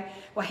 okay?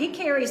 Well, he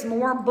carries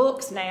more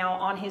books now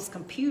on his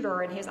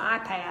computer and his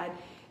iPad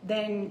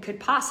than could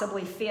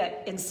possibly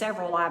fit in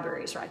several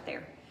libraries right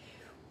there.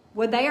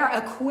 Well, they are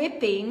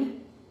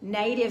equipping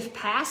native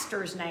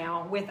pastors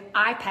now with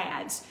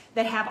iPads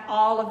that have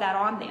all of that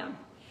on them.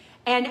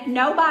 And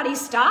nobody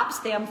stops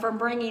them from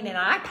bringing an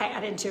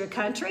iPad into a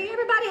country.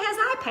 Everybody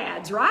has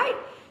iPads, right?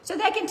 So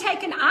they can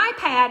take an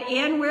iPad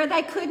in where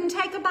they couldn't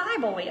take a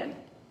Bible in,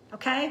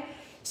 okay?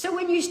 So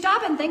when you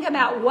stop and think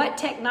about what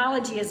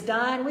technology has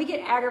done, we get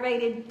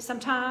aggravated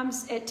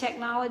sometimes at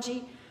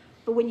technology,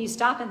 but when you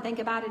stop and think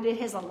about it, it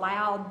has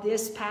allowed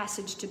this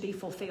passage to be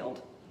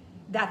fulfilled,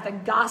 that the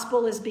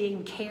gospel is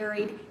being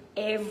carried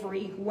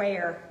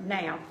everywhere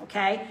now,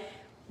 okay?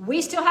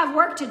 We still have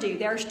work to do.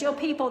 There are still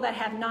people that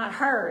have not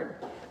heard.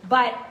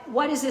 But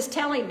what is this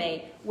telling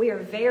me? We are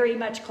very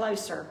much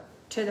closer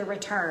to the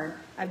return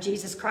of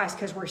Jesus Christ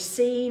because we're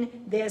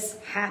seeing this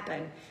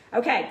happen.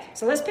 Okay,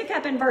 so let's pick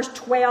up in verse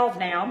 12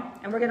 now,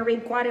 and we're going to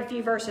read quite a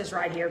few verses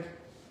right here.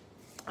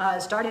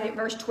 Starting at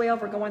verse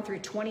 12, we're going through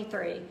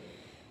 23.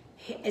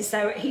 And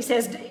so he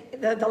says,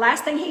 the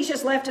last thing he's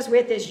just left us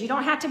with is you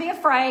don't have to be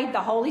afraid.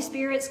 The Holy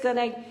Spirit's going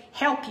to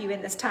help you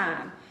in this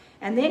time.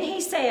 And then he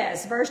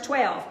says, verse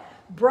 12,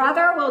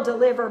 brother will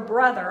deliver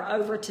brother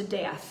over to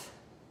death,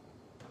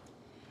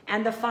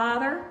 and the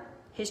father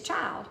his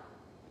child.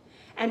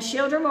 And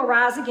children will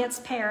rise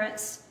against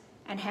parents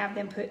and have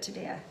them put to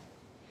death.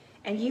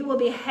 And you will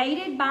be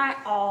hated by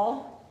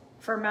all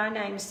for my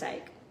name's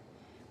sake.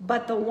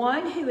 But the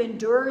one who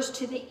endures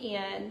to the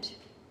end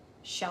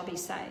shall be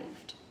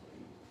saved.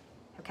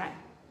 Okay.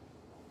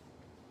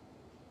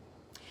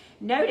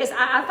 Notice,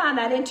 I find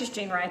that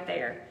interesting right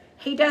there.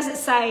 He doesn't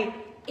say,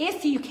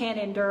 if you can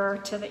endure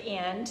to the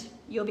end,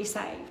 you'll be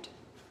saved.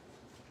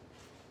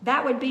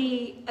 That would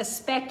be a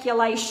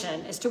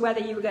speculation as to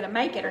whether you were going to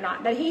make it or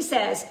not. But he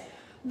says,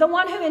 the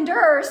one who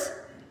endures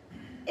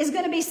is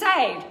going to be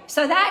saved.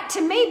 So that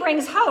to me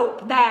brings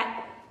hope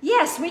that,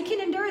 yes, we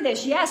can endure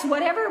this. Yes,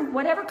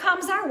 whatever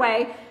comes our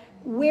way,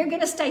 we're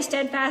going to stay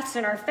steadfast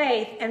in our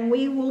faith and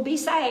we will be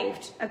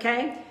saved.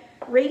 Okay?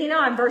 Reading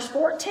on, verse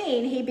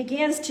 14, he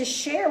begins to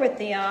share with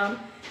them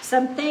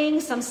some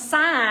things, some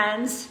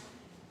signs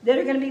that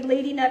are going to be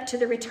leading up to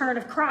the return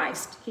of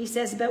Christ. He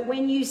says, but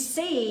when you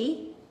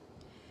see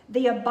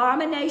the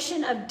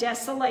abomination of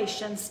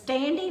desolation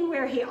standing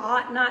where he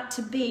ought not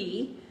to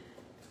be,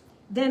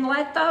 then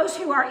let those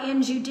who are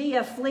in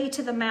Judea flee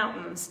to the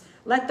mountains.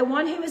 Let the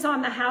one who is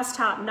on the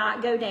housetop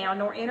not go down,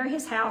 nor enter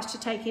his house to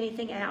take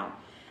anything out.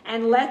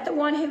 And let the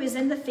one who is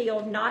in the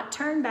field not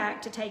turn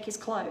back to take his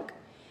cloak.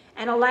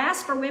 And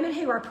alas, for women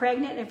who are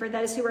pregnant and for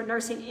those who are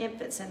nursing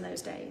infants in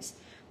those days.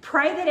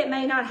 Pray that it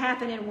may not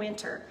happen in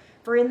winter.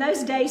 For in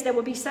those days there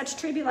will be such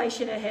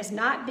tribulation as has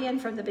not been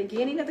from the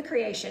beginning of the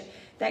creation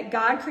that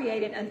God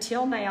created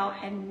until now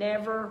and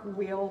never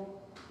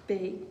will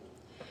be.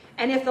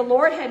 And if the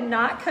Lord had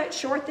not cut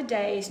short the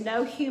days,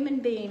 no human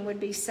being would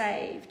be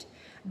saved.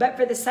 But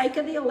for the sake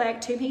of the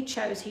elect whom he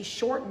chose, he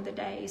shortened the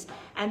days.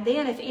 And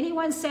then if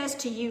anyone says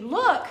to you,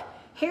 look,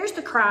 here's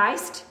the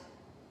Christ.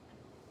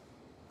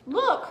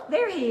 Look,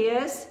 there he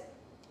is.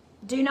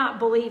 Do not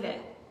believe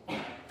it.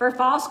 For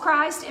false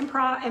Christ and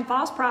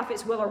false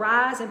prophets will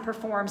arise and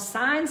perform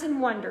signs and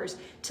wonders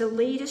to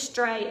lead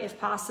astray, if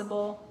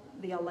possible,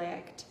 the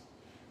elect.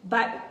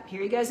 But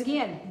here he goes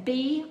again.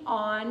 Be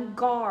on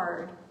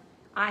guard.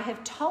 I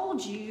have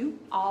told you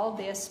all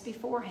this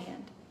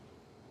beforehand.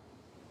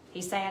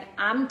 He's saying,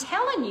 I'm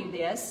telling you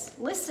this.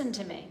 Listen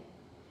to me.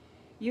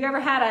 You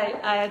ever had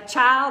a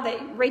child that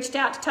reached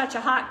out to touch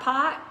a hot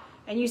pot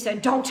and you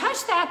said, don't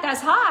touch that,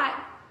 that's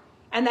hot.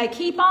 And they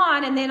keep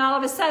on, and then all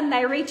of a sudden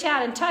they reach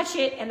out and touch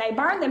it and they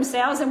burn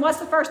themselves. And what's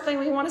the first thing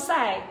we want to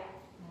say?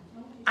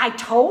 I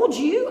told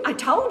you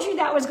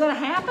that was going to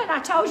happen. I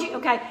told you.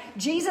 Okay,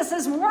 Jesus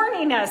is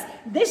warning us.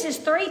 This is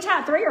 3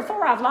 or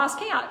 4, I've lost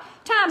count,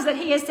 times that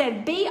he has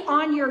said, be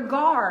on your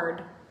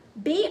guard.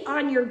 Be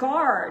on your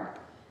guard.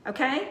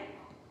 Okay?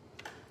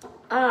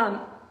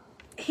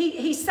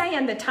 He's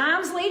saying the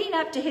times leading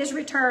up to his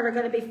return are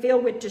going to be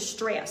filled with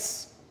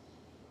distress.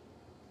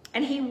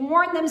 And he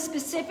warned them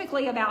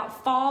specifically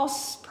about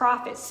false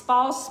prophets,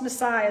 false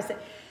messiahs.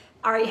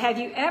 Have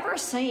you ever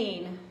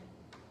seen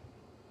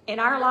in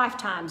our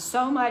lifetime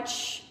so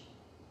much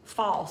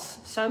false,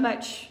 so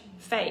much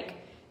fake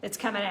that's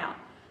coming out?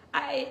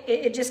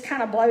 It just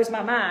kind of blows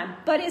my mind.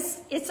 But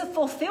it's a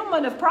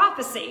fulfillment of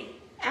prophecy,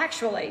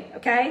 actually,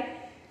 okay?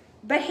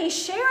 But he's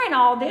sharing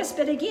all this,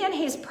 but again,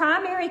 his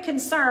primary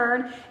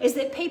concern is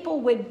that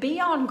people would be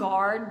on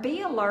guard,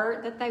 be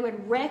alert, that they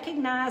would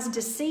recognize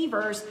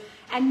deceivers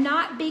and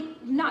not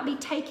be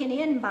taken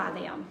in by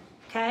them,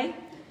 okay?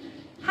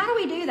 How do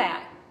we do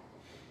that?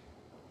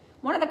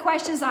 One of the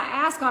questions I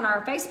asked on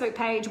our Facebook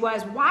page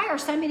was, why are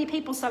so many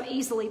people so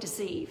easily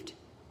deceived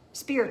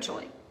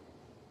spiritually?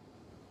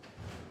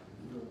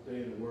 You don't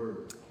stay in the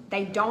Word.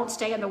 They don't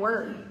stay in the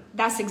Word.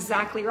 That's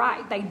exactly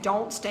right. They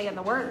don't stay in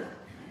the Word.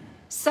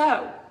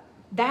 So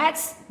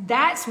that's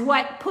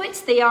what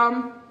puts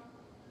them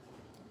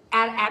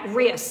at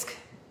risk,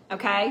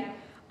 okay?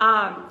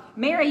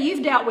 Mary,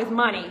 you've dealt with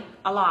money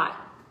a lot.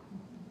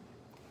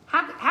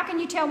 How can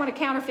you tell when a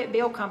counterfeit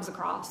bill comes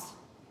across?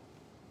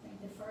 I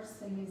think the first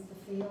thing is the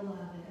feel of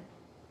it.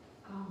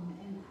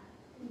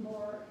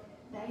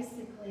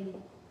 basically,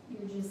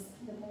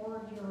 the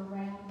more you're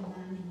around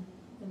money,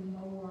 the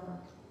more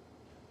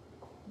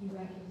you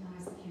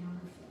recognize the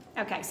counterfeit.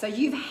 Okay, so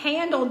you've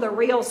handled the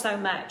real so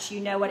much. You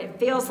know what it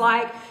feels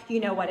like. You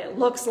know what it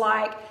looks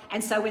like.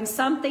 And so when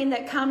something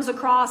that comes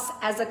across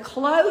as a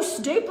close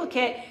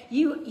duplicate,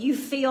 you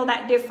feel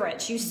that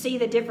difference. You see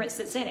the difference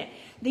that's in it.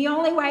 The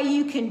only way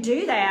you can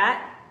do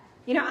that,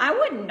 I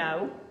wouldn't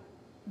know,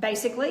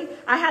 basically.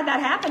 I had that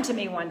happen to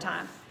me one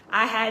time.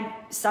 I had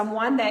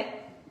someone that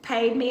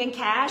paid me in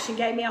cash and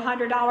gave me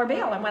 $100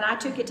 bill. And when I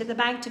took it to the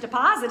bank to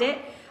deposit it,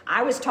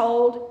 I was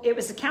told it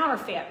was a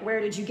counterfeit. Where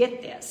did you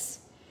get this?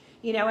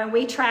 And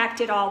we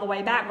tracked it all the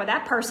way back. Well,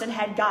 that person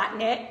had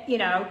gotten it,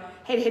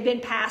 it had been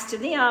passed to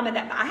them, and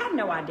I had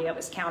no idea it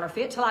was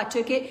counterfeit till I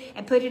took it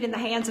and put it in the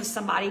hands of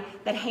somebody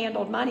that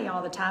handled money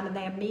all the time, and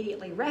they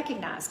immediately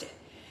recognized it.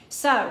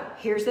 So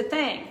here's the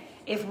thing.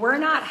 If we're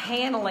not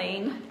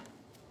handling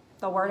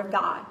the Word of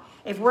God,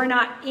 if we're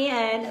not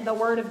in the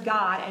Word of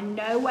God and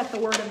know what the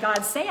Word of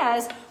God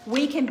says,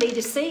 we can be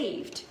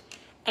deceived.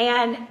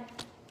 And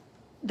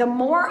the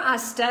more I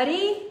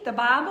study the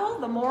Bible,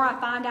 the more I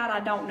find out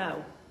I don't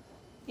know.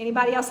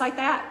 Anybody else like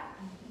that?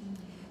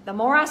 The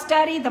more I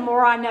study, the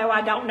more I know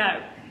I don't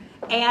know.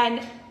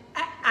 And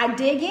I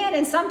dig in,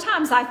 and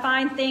sometimes I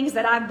find things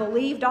that I've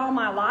believed all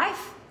my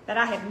life that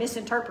I have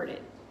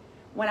misinterpreted.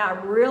 When I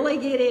really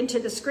get into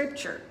the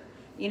Scripture,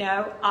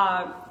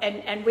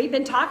 and we've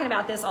been talking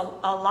about this a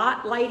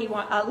lot lately.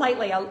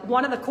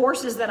 One of the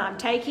courses that I'm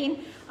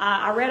taking,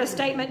 I read a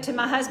statement to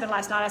my husband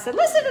last night. I said,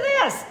 listen to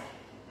this.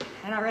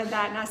 And I read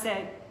that, and I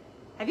said,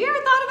 have you ever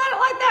thought about it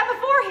like that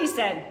before? He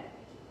said,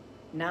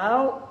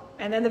 no.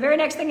 And then the very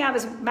next thing out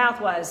of his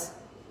mouth was,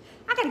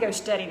 I got to go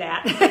study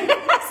that.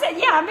 I said,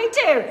 yeah, me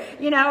too.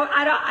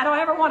 I don't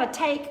ever want to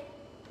take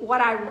what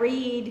I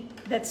read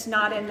that's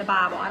not in the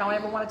Bible. I don't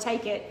ever want to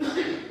take it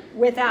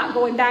without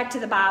going back to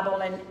the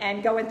Bible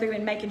and going through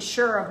and making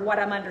sure of what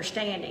I'm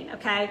understanding,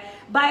 okay?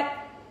 But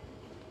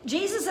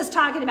Jesus is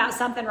talking about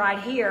something right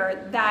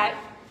here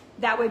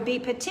that would be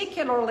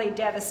particularly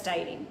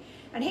devastating.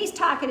 And he's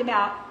talking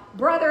about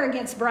brother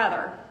against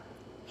brother.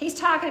 He's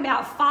talking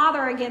about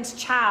father against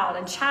child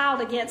and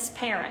child against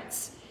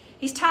parents.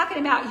 He's talking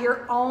about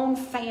your own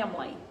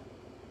family,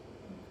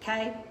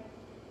 okay?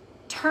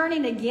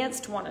 Turning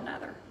against one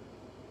another.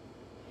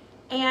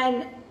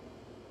 And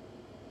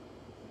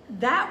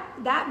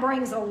that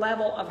brings a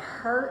level of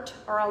hurt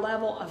or a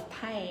level of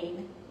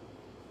pain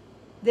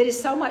that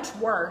is so much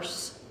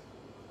worse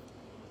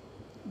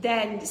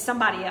than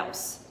somebody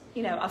else.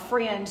 A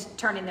friend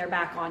turning their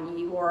back on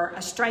you, or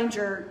a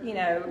stranger,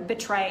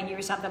 betraying you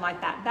or something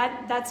like that.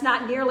 That's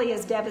not nearly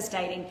as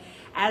devastating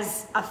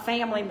as a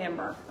family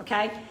member,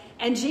 okay?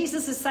 And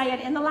Jesus is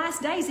saying in the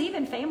last days,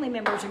 even family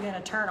members are going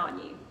to turn on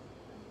you.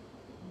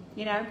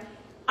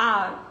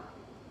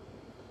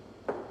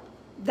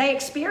 They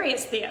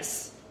experienced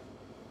this.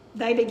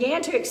 They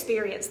began to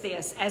experience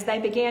this as they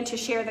began to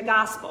share the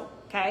gospel,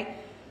 okay?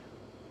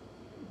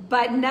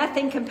 But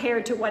nothing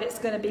compared to what it's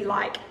going to be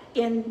like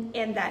in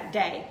that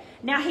day.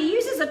 Now, he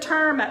uses a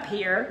term up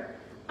here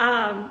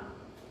that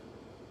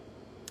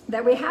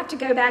we have to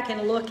go back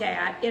and look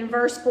at. In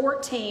verse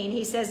 14,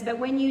 he says, but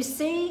when you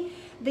see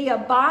the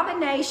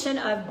abomination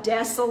of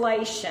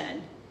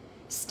desolation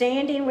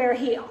standing where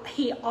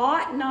he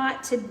ought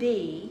not to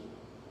be.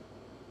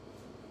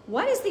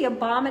 What is the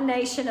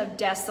abomination of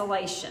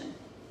desolation?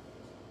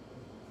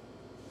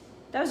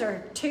 Those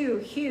are two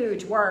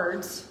huge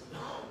words.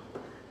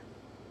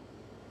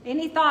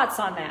 Any thoughts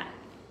on that?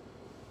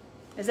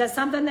 Is that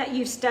something that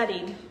you've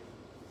studied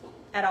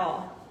at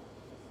all?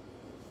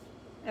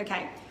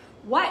 Okay.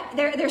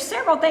 There's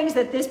several things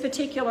that this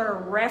particular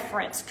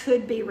reference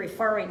could be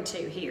referring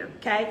to here,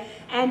 okay?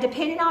 And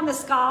depending on the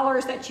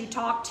scholars that you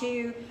talk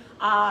to,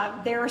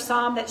 there are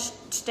some that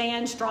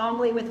stand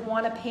strongly with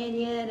one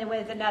opinion and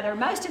with another.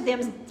 Most of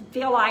them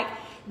feel like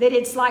that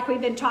it's like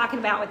we've been talking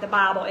about with the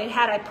Bible. It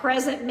had a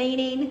present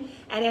meaning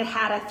and it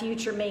had a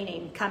future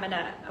meaning coming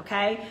up,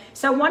 okay?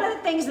 So one of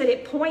the things that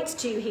it points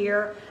to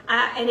here,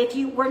 and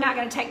we're not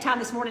going to take time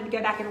this morning to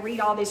go back and read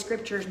all these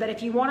scriptures, but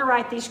if you want to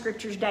write these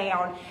scriptures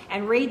down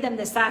and read them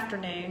this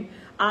afternoon,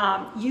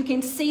 you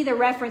can see the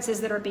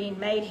references that are being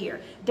made here.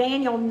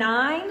 Daniel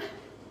 9,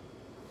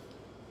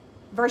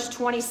 verse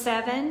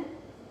 27.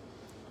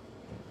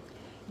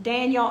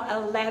 Daniel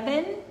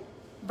 11,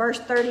 verse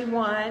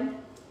 31.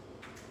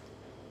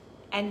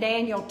 And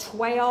Daniel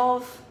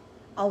 12,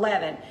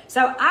 11.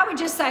 So I would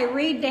just say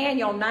read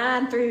Daniel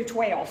 9 through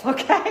 12,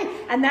 okay?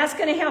 And that's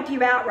going to help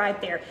you out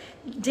right there.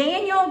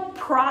 Daniel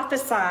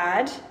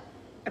prophesied,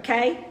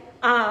 okay,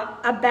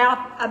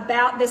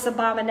 about this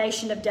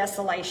abomination of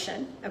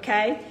desolation,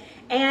 okay?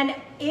 And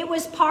it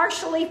was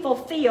partially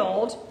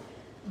fulfilled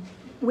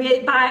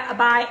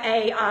by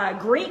a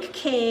Greek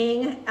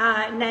king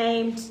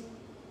named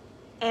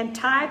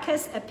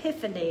Antiochus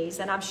Epiphanes,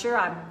 and I'm sure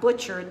I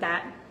butchered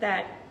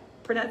that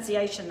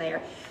pronunciation there.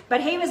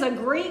 But he was a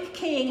Greek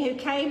king who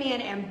came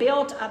in and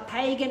built a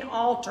pagan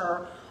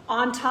altar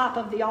on top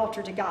of the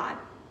altar to God.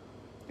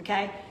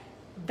 Okay?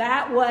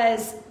 That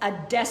was a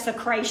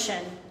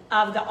desecration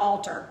of the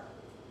altar,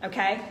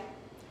 okay?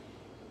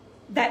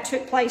 That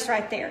took place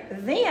right there.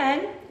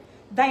 Then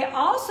they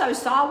also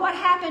saw what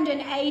happened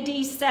in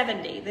AD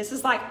 70. This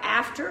is like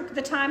after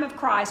the time of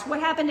Christ. What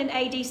happened in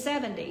AD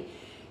 70?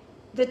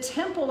 The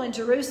temple in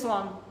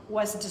Jerusalem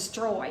was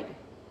destroyed,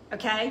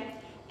 okay?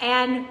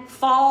 And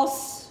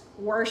false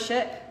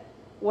worship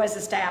was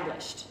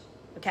established,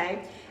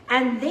 okay?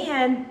 And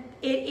then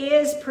it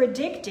is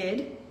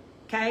predicted,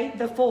 okay,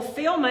 the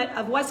fulfillment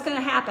of what's going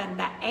to happen.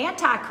 The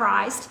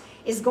Antichrist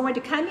is going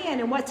to come in,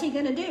 and what's he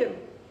going to do?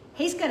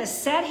 He's going to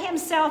set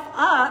himself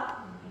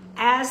up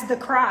as the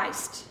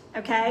Christ,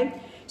 okay?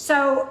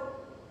 So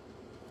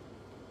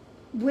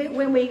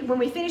when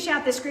we finish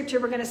out this scripture,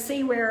 we're going to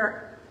see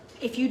where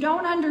if you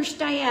don't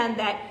understand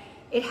that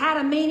it had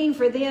a meaning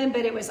for them,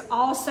 but it was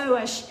also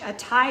a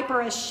type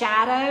or a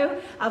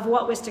shadow of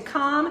what was to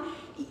come,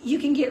 you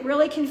can get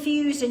really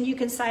confused and you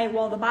can say,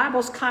 well, the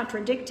Bible's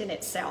contradicting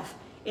itself.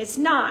 It's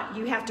not.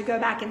 You have to go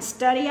back and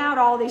study out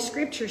all these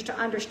scriptures to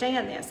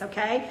understand this,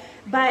 okay?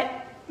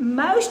 But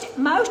most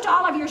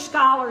all of your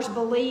scholars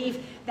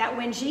believe that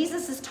when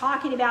Jesus is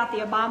talking about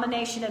the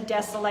abomination of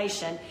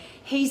desolation,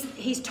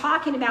 he's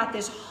talking about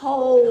this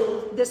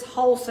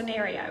whole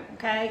scenario,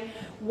 okay?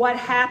 What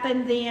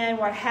happened then,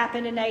 what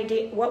happened in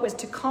AD, what was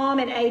to come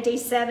in AD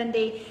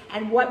 70,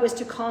 and what was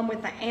to come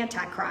with the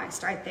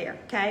Antichrist right there,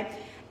 okay?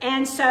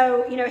 And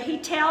so, you know, he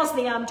tells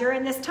them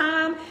during this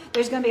time,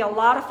 there's going to be a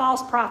lot of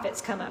false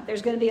prophets come up.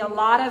 There's going to be a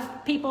lot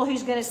of people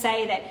who's going to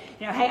say that,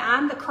 you know, hey,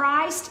 I'm the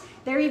Christ.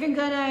 They're even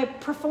going to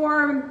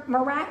perform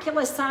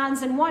miraculous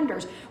signs and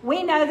wonders.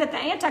 We know that the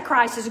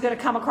Antichrist is going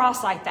to come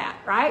across like that,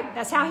 right?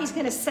 That's how he's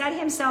going to set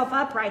himself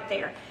up right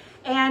there.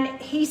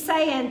 And he's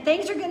saying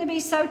things are going to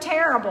be so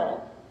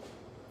terrible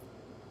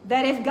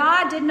that if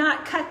God did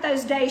not cut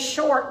those days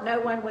short, no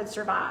one would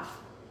survive.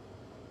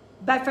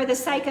 But for the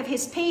sake of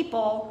his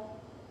people,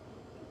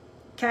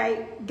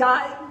 okay,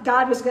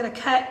 God was going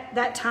to cut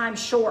that time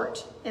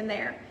short in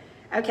there.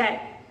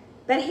 Okay,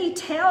 but he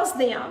tells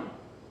them,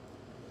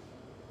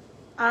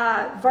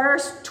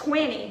 verse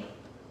 20,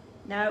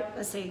 no,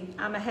 let's see,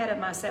 I'm ahead of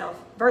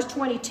myself. Verse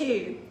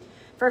 22,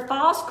 for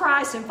false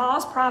Christs and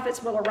false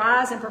prophets will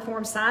arise and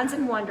perform signs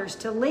and wonders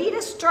to lead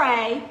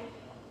astray,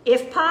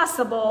 if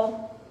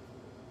possible,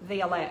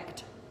 the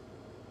elect.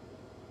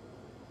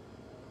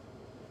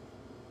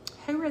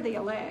 Who are the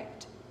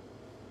elect?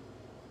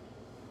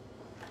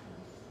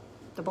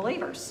 The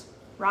believers,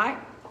 right?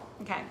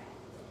 Okay.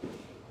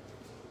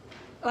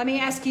 Let me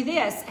ask you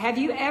this. Have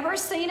you ever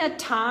seen a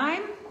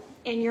time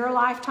in your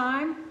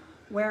lifetime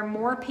where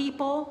more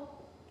people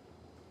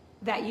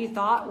that you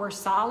thought were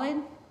solid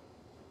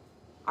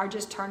are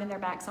just turning their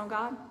backs on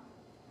God?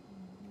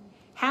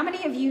 How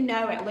many of you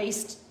know at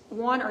least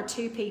one or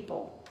two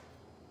people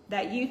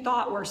that you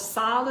thought were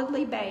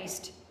solidly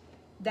based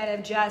that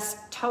have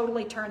just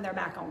totally turned their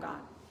back on God?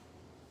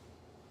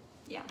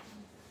 Yeah.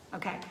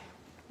 Okay.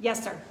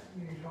 Yes, sir.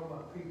 You talk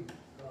about people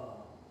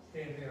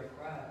standing there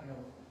crying, you know.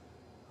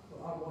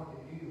 Well, I wanted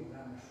you, and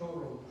I'm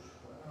sorrows.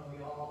 I know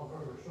you all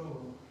heard of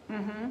sorrows.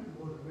 Mm-hmm.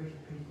 He was the rich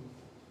people.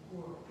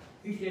 Well,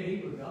 he said he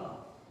was God.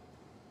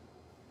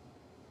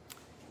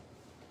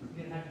 You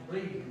didn't have to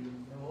believe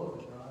in no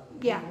other God.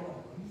 Yeah.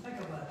 You think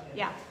about that.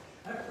 Yeah.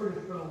 That's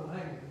pretty strong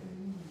language.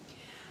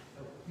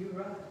 So you're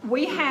right.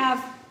 We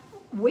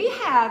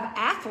have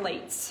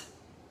athletes.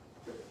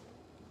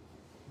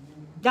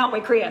 Don't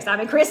we, Chris? I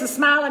mean, Chris is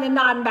smiling and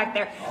nodding back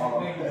there.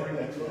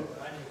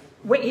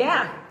 We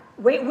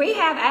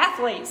have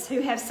athletes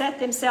who have set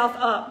themselves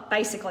up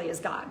basically as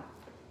God.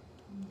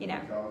 You know.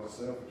 Call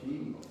itself a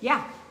king.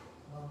 Yeah.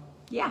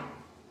 Yeah.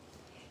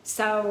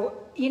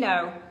 So, you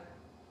know,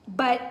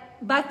 but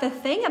the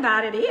thing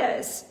about it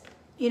is,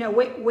 you know,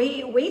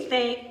 we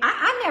think,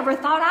 I never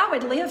thought I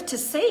would live to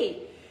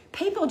see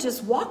people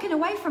just walking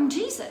away from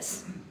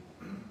Jesus.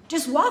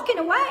 Just walking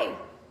away.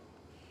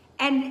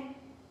 And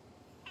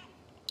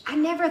I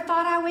never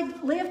thought I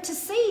would live to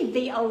see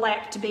the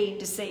elect being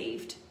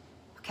deceived.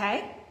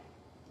 Okay?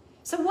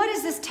 So what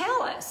does this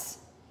tell us?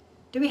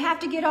 Do we have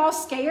to get all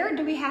scared?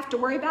 Do we have to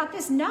worry about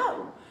this?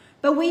 No.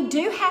 But we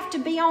do have to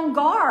be on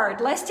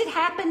guard, lest it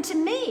happen to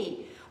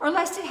me or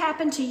lest it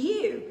happen to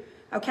you.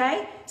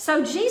 Okay?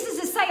 So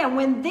Jesus is saying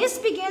when this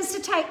begins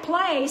to take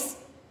place,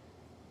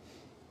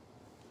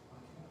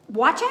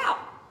 watch out.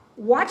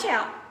 Watch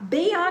out.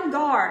 Be on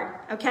guard,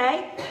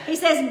 okay? He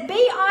says, be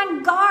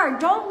on guard.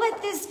 Don't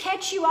let this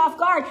catch you off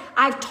guard.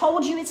 I've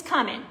told you it's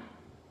coming.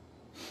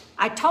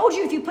 I told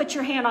you if you put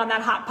your hand on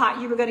that hot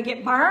pot, you were going to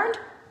get burned.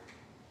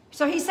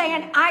 So he's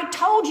saying, I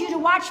told you to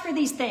watch for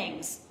these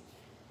things.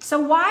 So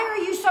why are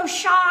you so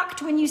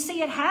shocked when you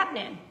see it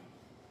happening?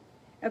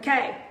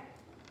 Okay.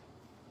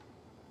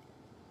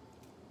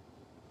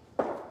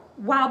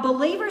 While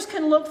believers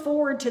can look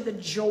forward to the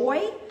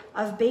joy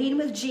of being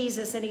with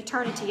Jesus in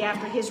eternity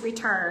after his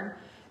return,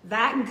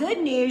 that good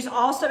news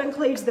also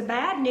includes the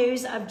bad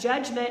news of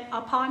judgment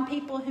upon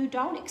people who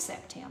don't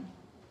accept him.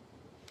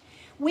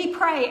 We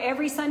pray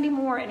every Sunday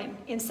morning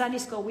in Sunday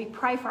school, we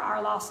pray for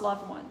our lost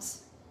loved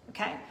ones.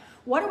 Okay?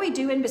 What are we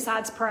doing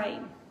besides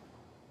praying?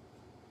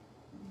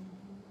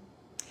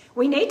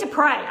 We need to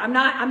pray. I'm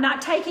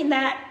not taking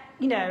that,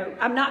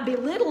 I'm not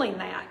belittling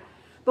that.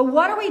 But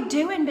what are we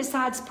doing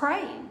besides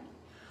praying?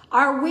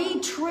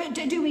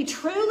 Do we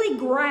truly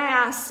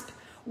grasp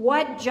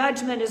what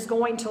judgment is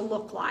going to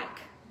look like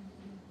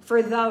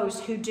for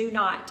those who do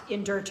not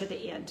endure to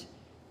the end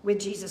with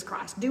Jesus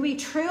Christ? Do we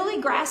truly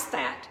grasp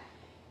that?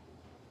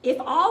 If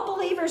all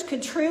believers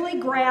could truly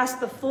grasp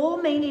the full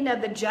meaning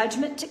of the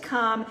judgment to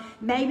come,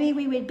 maybe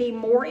we would be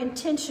more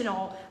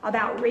intentional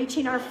about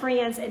reaching our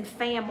friends and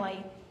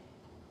family,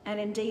 and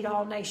indeed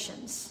all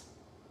nations,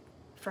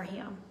 for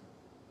him.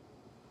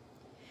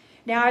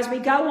 Now, as we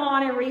go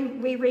on and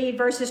we read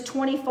verses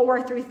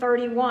 24 through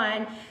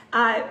 31,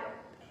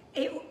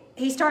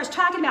 he starts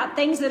talking about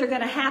things that are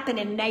going to happen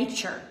in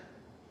nature,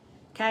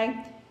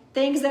 okay?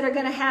 Things that are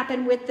going to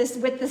happen with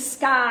the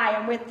sky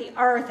and with the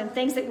earth, and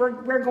things that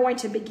we're going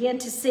to begin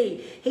to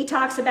see. He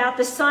talks about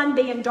the sun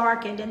being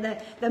darkened and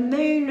the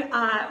moon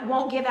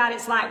won't give out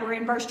its light. We're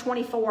in verse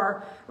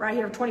 24 right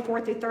here,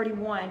 24 through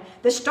 31.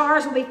 The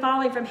stars will be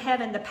falling from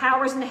heaven. The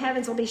powers in the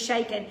heavens will be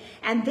shaken.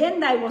 And then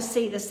they will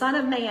see the Son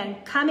of Man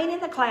coming in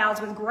the clouds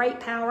with great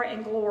power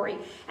and glory.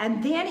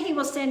 And then he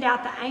will send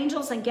out the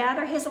angels and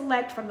gather his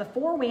elect from the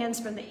four winds,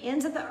 from the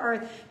ends of the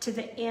earth to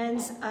the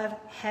ends of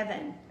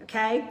heaven.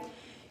 Okay?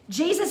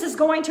 Jesus is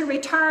going to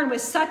return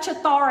with such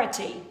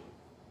authority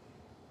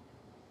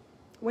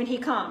when he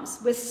comes.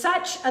 With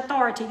such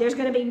authority. There's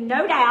going to be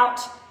no doubt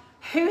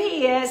who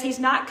he is. He's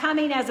not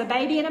coming as a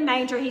baby in a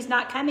manger. He's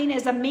not coming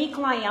as a meek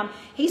lamb.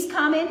 He's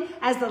coming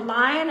as the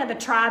Lion of the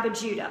tribe of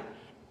Judah,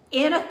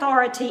 in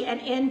authority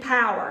and in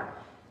power.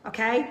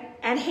 Okay?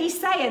 And he's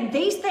saying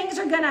these things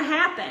are going to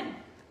happen.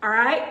 All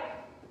right?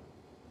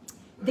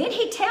 Then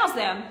he tells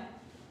them,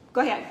 go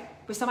ahead.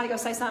 Was somebody going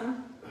to say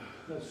something?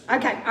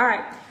 Okay, all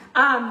right.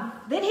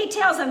 Then he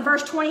tells them,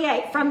 verse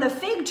 28, from the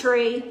fig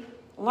tree,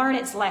 learn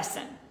its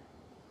lesson.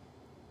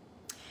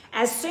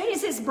 As soon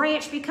as its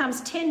branch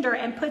becomes tender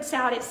and puts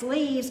out its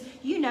leaves,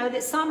 you know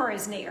that summer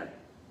is near.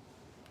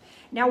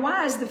 Now,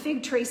 why is the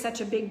fig tree such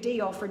a big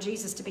deal for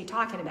Jesus to be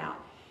talking about?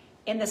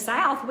 In the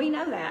South, we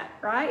know that,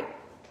 right?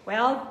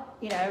 Well,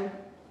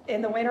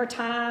 in the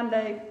wintertime,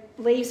 the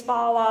leaves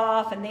fall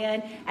off, and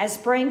then as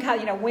spring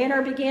comes,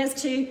 winter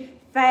begins to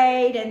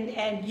fade,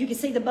 and you can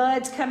see the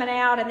buds coming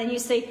out, and then you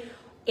see...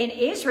 In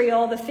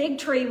Israel, the fig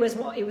tree was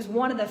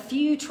one of the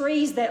few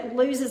trees that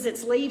loses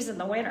its leaves in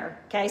the winter.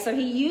 Okay, so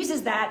he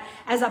uses that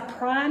as a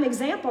prime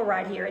example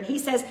right here. And he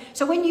says,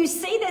 so when you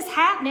see this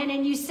happening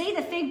and you see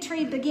the fig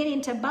tree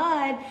beginning to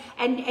bud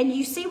and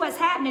you see what's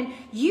happening,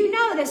 you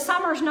know that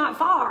summer's not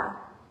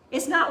far.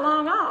 It's not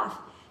long off.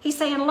 He's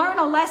saying, learn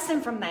a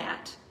lesson from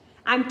that.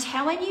 I'm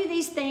telling you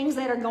these things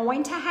that are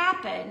going to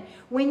happen.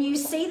 When you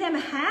see them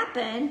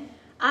happen,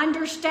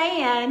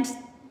 understand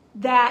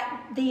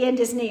that the end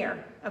is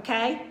near.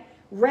 Okay?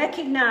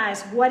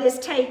 Recognize what is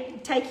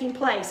taking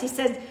place. He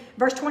says,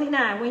 verse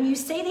 29, when you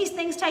see these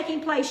things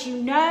taking place,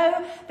 you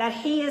know that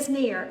he is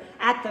near,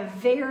 at the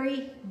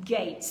very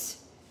gates.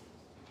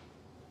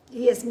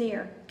 He is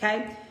near.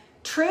 Okay?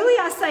 Truly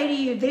I say to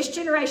you, this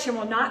generation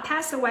will not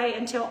pass away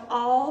until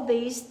all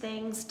these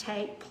things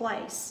take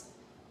place.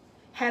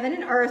 Heaven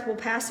and earth will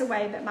pass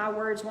away, but my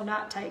words will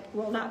not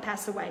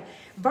pass away.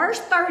 Verse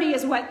 30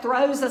 is what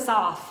throws us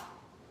off.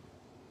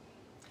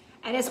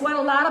 And it's what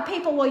a lot of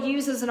people will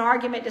use as an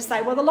argument to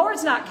say, well, the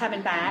Lord's not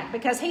coming back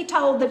because he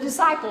told the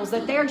disciples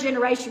that their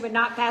generation would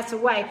not pass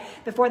away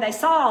before they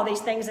saw all these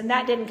things, and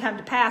that didn't come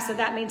to pass, so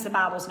that means the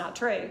Bible's not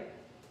true.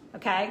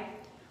 Okay?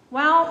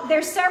 Well,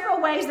 there's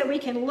several ways that we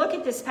can look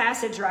at this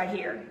passage right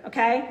here.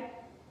 Okay?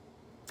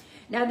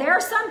 Now, there are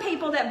some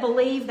people that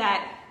believe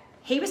that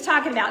he was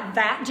talking about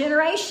that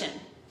generation,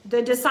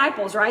 the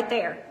disciples right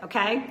there.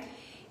 Okay?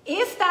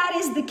 If that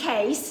is the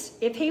case,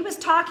 if he was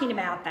talking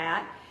about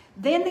that,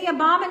 then the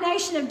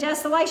abomination of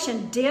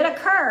desolation did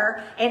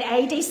occur in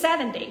AD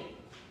 70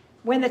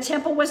 when the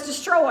temple was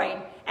destroyed.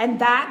 And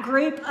that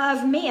group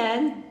of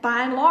men,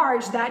 by and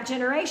large, that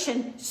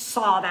generation,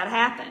 saw that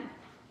happen.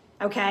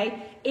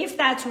 Okay? If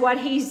that's what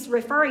he's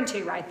referring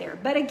to right there.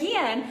 But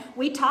again,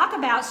 we talk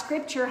about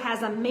Scripture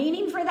has a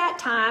meaning for that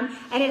time,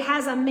 and it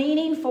has a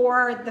meaning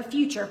for the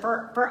future,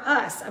 for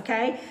us,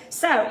 okay?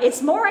 So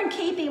it's more in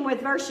keeping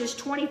with verses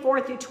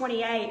 24 through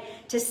 28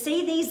 to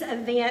see these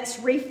events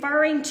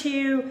referring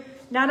to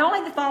not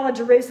only the fall of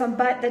Jerusalem,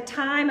 but the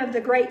time of the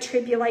Great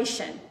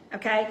Tribulation,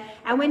 okay?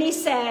 And when he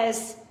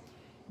says,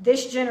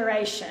 this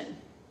generation,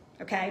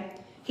 okay,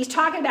 he's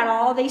talking about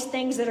all these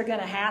things that are going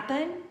to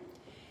happen.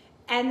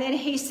 And then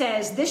he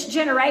says, this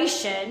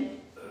generation,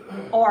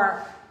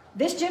 or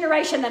this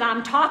generation that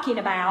I'm talking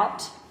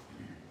about,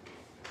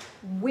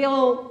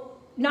 will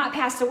not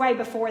pass away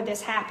before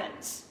this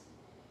happens.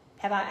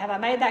 Have I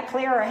made that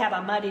clear, or have I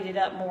muddied it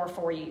up more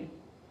for you?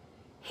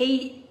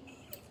 You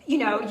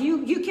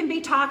can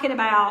be talking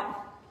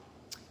about,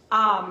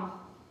 I'm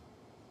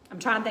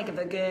trying to think of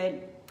a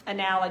good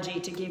analogy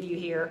to give you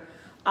here.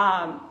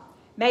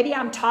 Maybe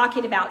I'm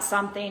talking about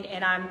something,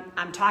 and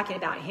I'm talking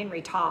about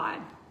Henry Todd.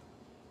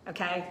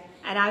 Okay,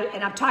 and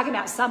I'm talking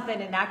about something,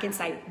 and I can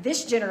say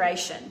this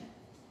generation,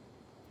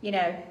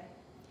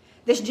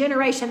 This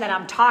generation that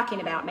I'm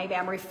talking about, maybe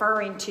I'm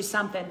referring to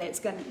something that's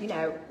going to, you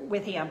know,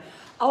 with him.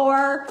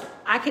 Or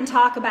I can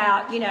talk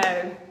about, you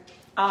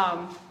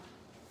know,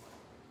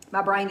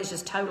 my brain has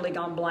just totally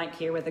gone blank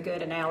here with a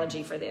good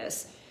analogy for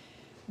this.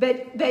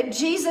 But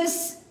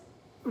Jesus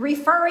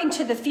referring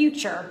to the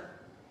future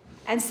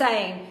and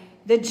saying,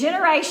 the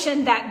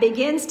generation that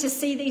begins to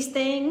see these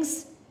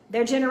things,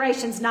 their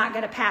generation's not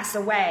going to pass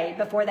away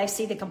before they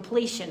see the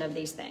completion of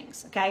these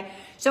things, okay?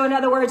 So in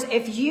other words,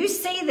 if you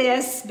see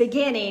this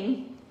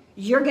beginning,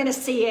 you're going to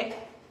see it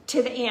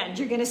to the end.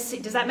 You're going to see,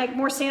 does that make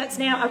more sense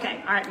now?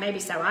 Okay, all right, maybe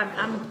so.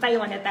 I'm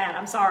failing at that.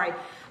 I'm sorry.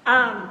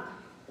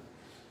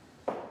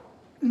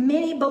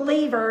 Many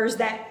believe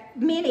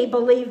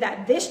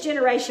that this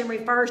generation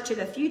refers to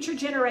the future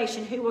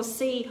generation who will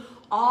see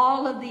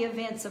all of the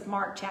events of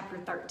Mark chapter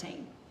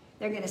 13.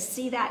 They're going to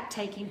see that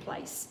taking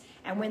place.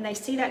 And when they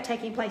see that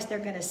taking place, they're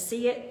going to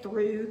see it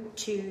through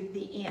to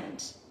the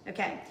end.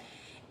 Okay.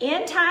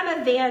 End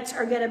time events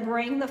are going to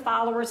bring the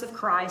followers of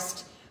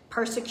Christ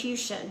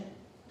persecution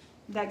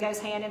that goes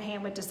hand in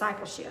hand with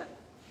discipleship.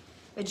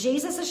 But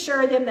Jesus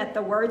assured them that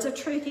the words of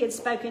truth he had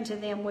spoken to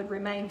them would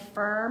remain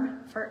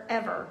firm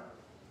forever.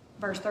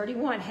 Verse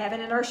 31,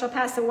 heaven and earth shall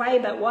pass away,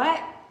 but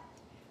what?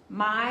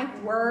 My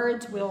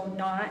words will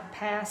not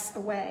pass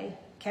away.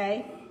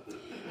 Okay?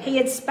 He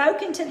had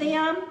spoken to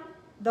them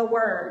the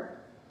word.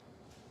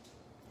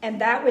 And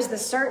that was the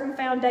certain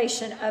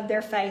foundation of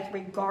their faith,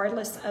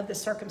 regardless of the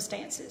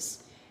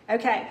circumstances.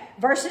 Okay,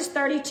 verses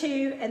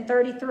 32 and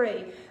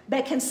 33.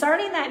 But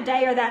concerning that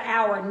day or that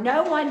hour,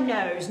 no one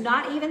knows,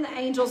 not even the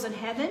angels in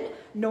heaven,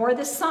 nor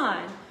the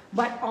Son,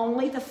 but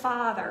only the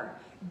Father.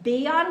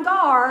 Be on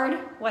guard.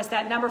 Was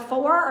that number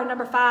 4 or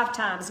number 5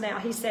 times now?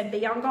 He said,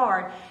 be on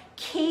guard.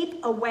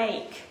 Keep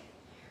awake,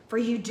 for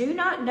you do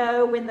not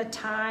know when the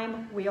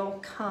time will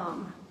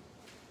come.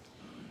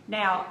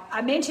 Now,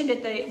 I mentioned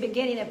at the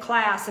beginning of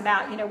class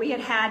about, you know, we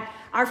had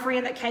our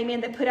friend that came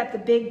in that put up the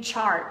big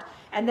chart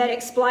and that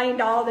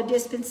explained all the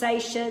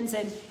dispensations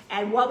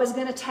and what was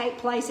going to take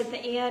place at the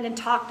end and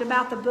talked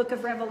about the book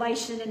of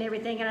Revelation and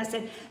everything. And I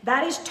said,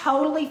 that is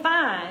totally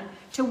fine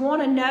to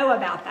want to know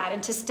about that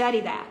and to study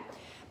that.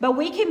 But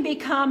we can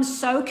become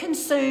so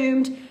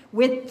consumed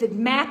with the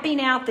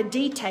mapping out the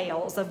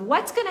details of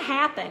what's going to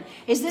happen.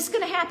 Is this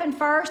going to happen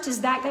first?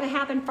 Is that going to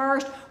happen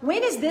first?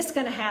 When is this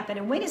going to happen?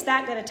 And when is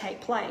that going to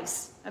take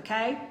place?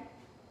 Okay?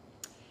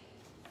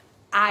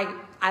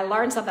 I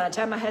learned something. I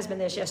told my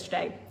husband this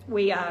yesterday.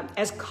 We,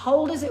 as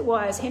cold as it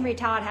was, Henry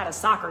Todd had a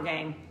soccer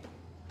game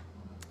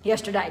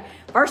yesterday.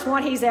 First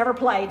one he's ever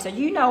played. So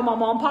you know my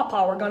mom and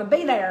papa were going to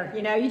be there.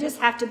 You know, you just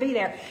have to be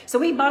there. So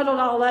we bundled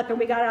all up and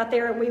we got out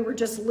there and we were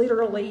just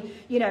literally,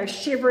 you know,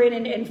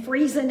 shivering and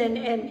freezing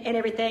and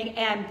everything.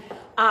 And,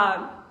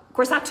 of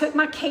course, I took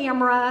my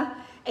camera.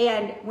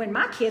 And when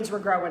my kids were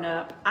growing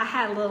up, I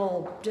had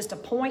just a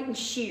point and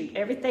shoot.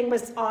 Everything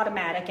was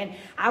automatic. And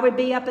I would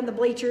be up in the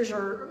bleachers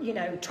or, you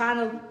know, trying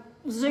to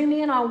zoom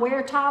in on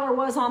where Tyler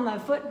was on the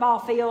football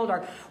field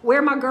or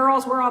where my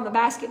girls were on the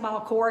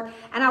basketball court.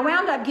 And I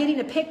wound up getting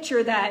a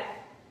picture that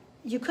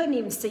you couldn't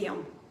even see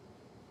them,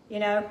 you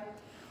know.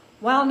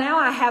 Well, now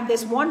I have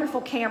this wonderful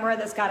camera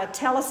that's got a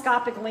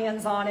telescopic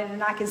lens on it,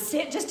 and I can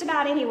sit just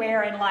about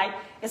anywhere and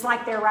it's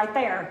like they're right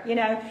there, you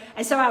know.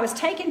 And so I was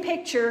taking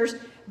pictures,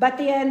 but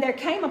then there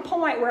came a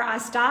point where I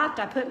stopped,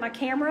 I put my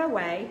camera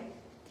away,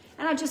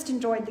 and I just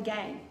enjoyed the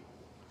game.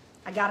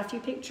 I got a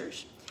few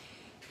pictures.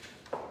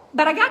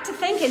 But I got to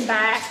thinking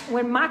back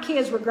when my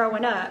kids were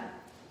growing up,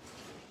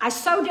 I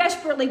so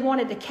desperately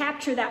wanted to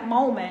capture that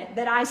moment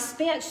that I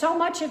spent so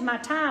much of my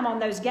time on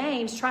those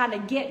games trying to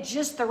get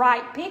just the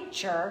right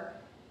picture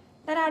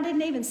that I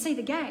didn't even see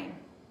the game.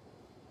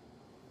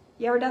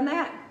 You ever done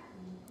that?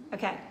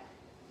 Okay.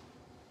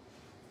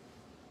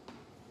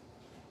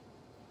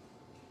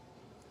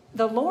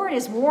 The Lord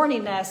is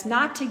warning us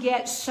not to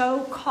get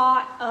so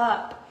caught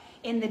up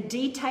in the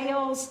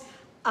details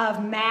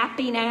of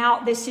mapping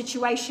out this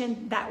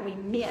situation that we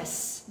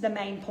miss the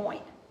main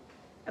point,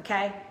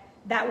 okay?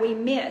 That we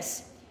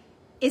miss.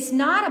 It's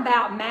not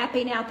about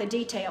mapping out the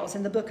details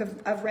in the book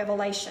of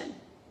Revelation.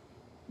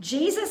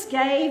 Jesus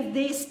gave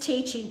this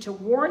teaching to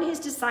warn his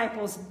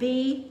disciples,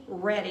 be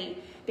ready,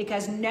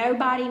 because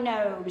nobody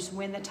knows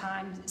when the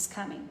time is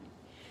coming.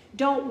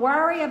 Don't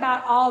worry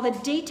about all the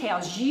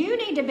details. You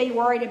need to be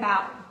worried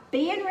about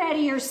being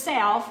ready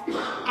yourself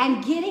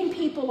and getting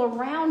people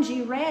around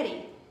you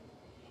ready.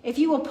 If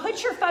you will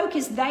put your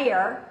focus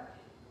there,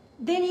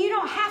 then you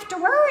don't have to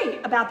worry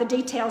about the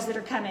details that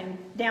are coming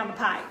down the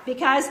pipe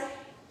because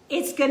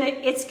it's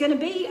gonna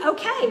be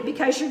okay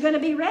because you're gonna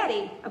be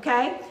ready,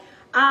 okay?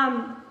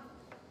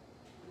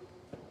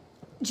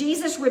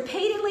 Jesus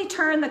repeatedly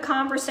turned the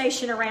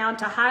conversation around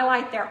to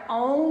highlight their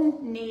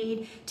own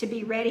need to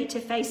be ready to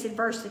face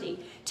adversity,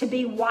 to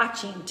be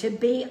watching, to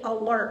be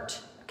alert,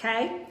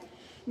 okay?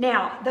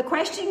 Now, the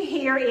question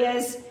here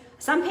is,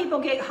 some people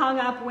get hung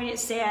up when it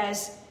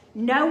says,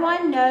 no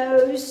one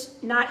knows,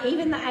 not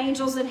even the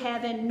angels in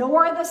heaven,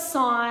 nor the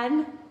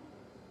Son,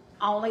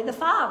 only the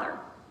Father.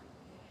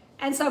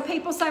 And so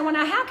people say, well,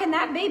 now how can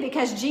that be?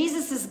 Because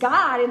Jesus is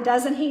God and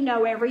doesn't he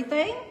know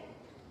everything?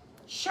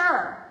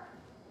 Sure.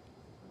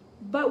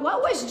 But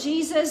what was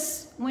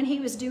Jesus when he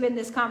was doing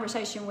this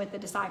conversation with the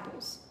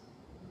disciples?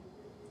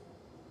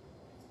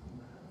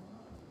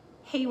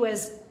 He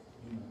was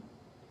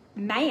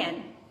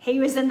man. He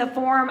was in the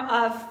form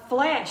of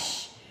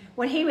flesh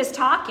when he was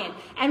talking.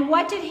 And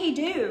what did he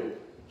do?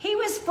 He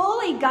was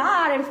fully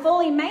God and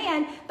fully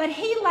man, but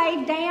he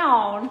laid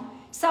down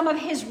some of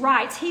his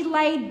rights. He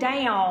laid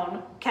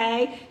down,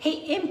 okay?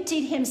 He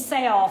emptied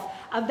himself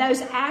of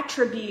those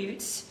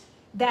attributes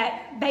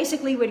that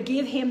basically would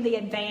give him the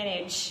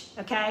advantage,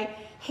 okay?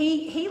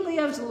 He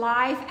lived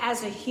life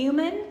as a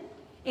human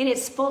in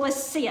its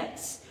fullest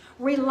sense,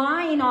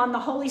 relying on the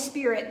Holy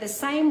Spirit the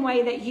same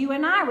way that you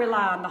and I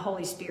rely on the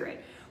Holy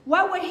Spirit.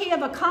 What would he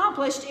have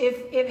accomplished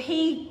if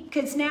he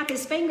could snap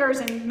his fingers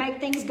and make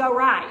things go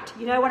right?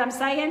 You know what I'm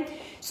saying?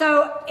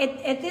 So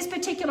at this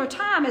particular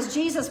time, as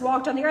Jesus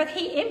walked on the earth,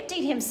 he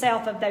emptied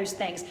himself of those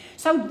things.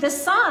 So the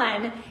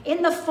Son,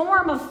 in the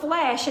form of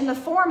flesh, in the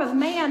form of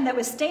man that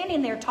was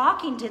standing there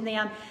talking to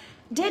them,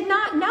 did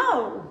not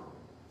know,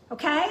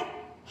 okay?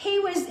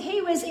 He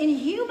was in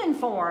human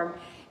form.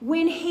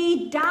 When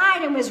he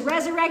died and was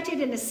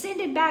resurrected and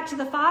ascended back to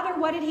the Father,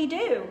 what did he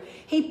do?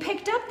 He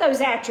picked up those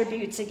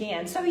attributes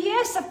again. So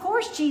yes, of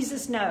course,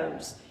 Jesus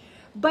knows.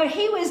 But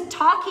he was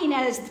talking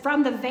as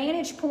from the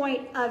vantage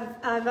point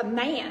of a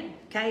man,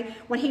 okay,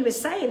 when he was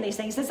saying these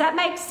things. Does that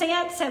make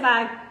sense?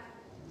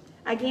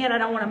 Again, I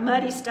don't want to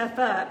muddy stuff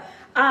up.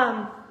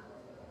 I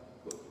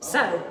want to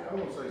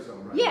say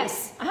something right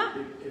yes. now.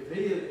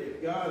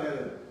 If God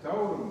had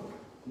told him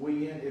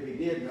if he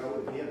did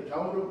know, if he had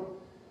told him,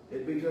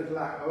 it'd be just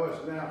like us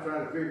now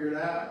trying to figure it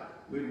out.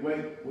 We would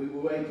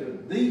wait till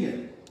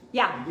then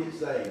to get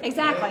saved.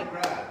 Exactly.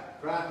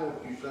 Cry for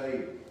what you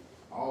say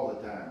all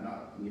the time,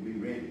 not when you be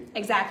ready.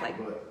 Exactly.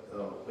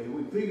 But if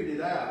we figured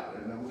it out,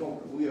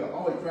 and we are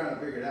always trying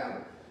to figure it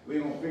out. We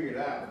don't figure it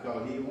out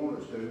because he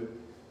wants us to.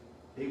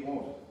 He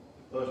wants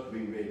us to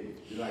be ready,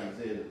 just like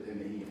he said in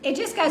the end. It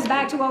just goes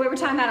back to what we were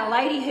talking about, a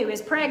lady who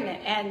is pregnant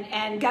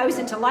and goes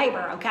into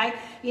labor, okay?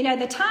 You know,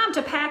 the time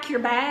to pack your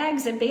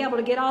bags and be able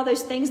to get all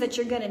those things that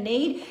you're going to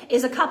need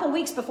is a couple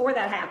weeks before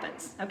that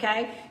happens,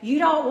 okay? You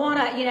don't want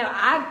to, you know,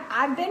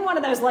 I've been one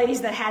of those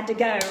ladies that had to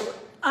go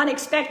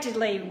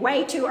unexpectedly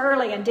way too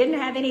early and didn't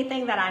have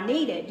anything that I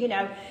needed. You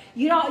know,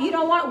 you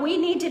don't want, we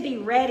need to be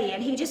ready.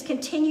 And he just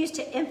continues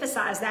to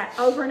emphasize that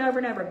over and over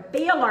and over.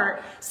 Be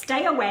alert,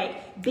 stay awake,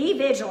 be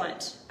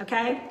vigilant,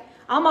 okay?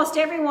 Almost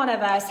every one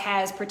of us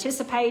has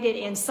participated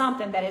in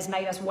something that has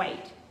made us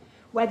wait.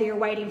 Whether you're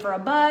waiting for a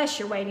bus,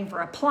 you're waiting for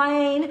a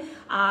plane,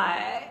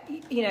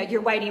 you know, you're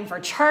waiting for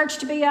church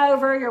to be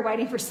over, you're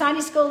waiting for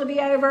Sunday school to be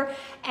over,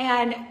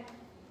 and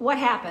what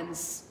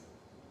happens?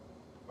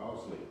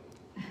 Fall asleep.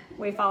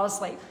 We fall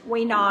asleep.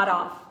 We nod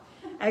off,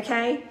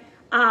 okay?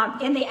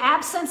 In the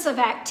absence of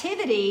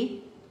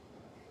activity,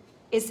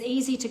 it's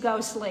easy to go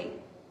to sleep.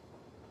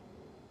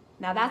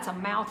 Now that's a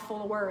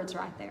mouthful of words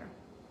right there.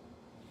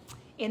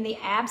 In the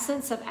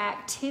absence of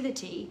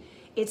activity,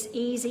 it's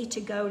easy to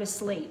go to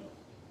sleep.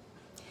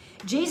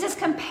 Jesus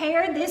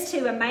compared this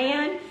to a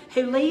man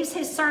who leaves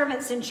his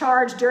servants in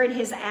charge during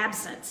his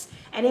absence.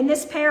 And in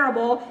this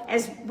parable,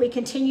 as we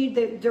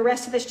continue the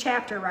rest of this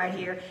chapter right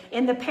here,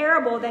 in the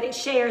parable that it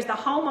shares, the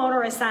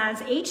homeowner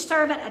assigns each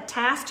servant a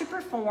task to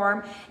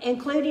perform,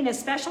 including a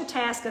special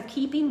task of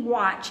keeping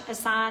watch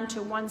assigned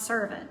to one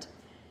servant.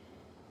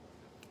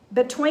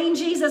 Between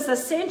Jesus'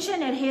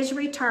 ascension and his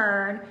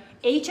return,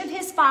 each of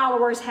his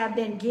followers have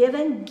been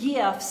given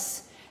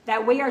gifts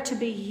that we are to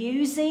be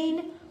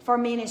using for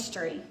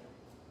ministry,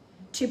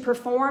 to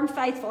perform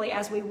faithfully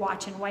as we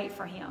watch and wait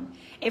for him.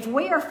 If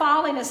we are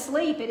falling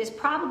asleep, it is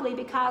probably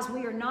because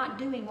we are not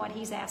doing what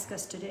he's asked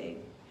us to do.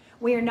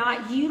 We are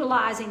not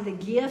utilizing the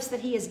gifts that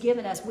he has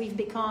given us. We've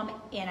become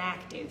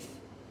inactive,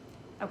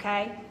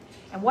 okay?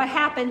 And what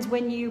happens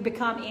when you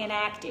become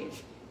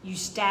inactive? You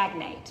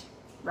stagnate,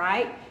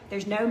 right?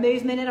 There's no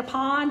movement in a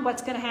pond.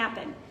 What's going to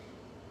happen?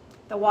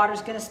 The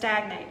water's going to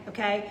stagnate,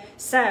 okay?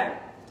 So,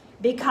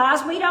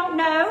 because we don't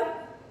know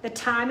the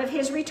time of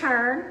his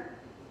return,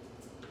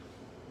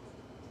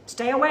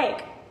 stay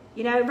awake.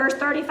 You know, verse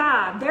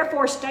 35,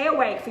 therefore stay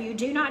awake, for you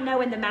do not know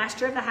when the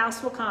master of the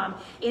house will come,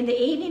 in the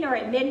evening or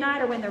at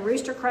midnight or when the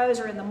rooster crows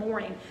or in the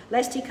morning,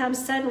 lest he come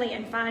suddenly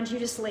and find you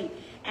to sleep.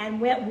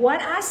 And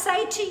what I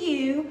say to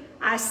you,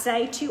 I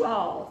say to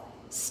all,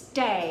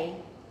 stay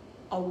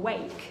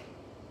awake.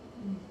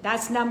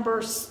 That's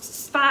number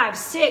 5,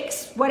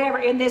 6, whatever,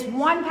 in this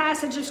one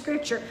passage of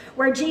scripture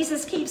where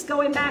Jesus keeps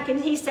going back and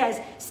he says,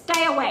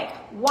 stay awake,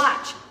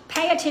 watch,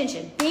 pay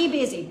attention, be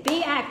busy,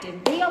 be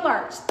active, be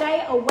alert,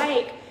 stay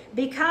awake,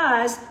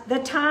 because the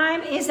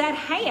time is at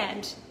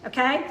hand,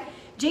 okay?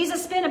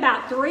 Jesus spent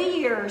about 3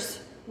 years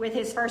with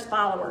his first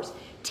followers,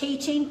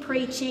 teaching,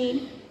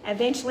 preaching,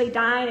 eventually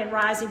dying and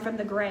rising from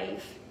the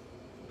grave.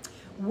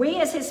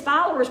 We as his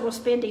followers will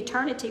spend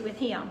eternity with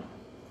him.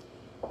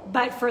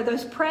 But for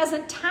this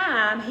present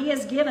time, he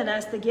has given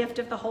us the gift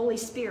of the Holy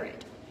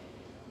Spirit.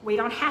 We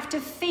don't have to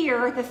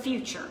fear the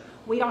future.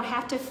 We don't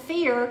have to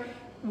fear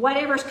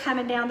whatever's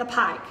coming down the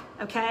pike,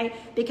 okay?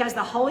 Because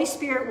the Holy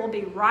Spirit will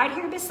be right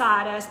here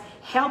beside us,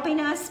 helping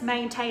us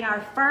maintain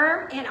our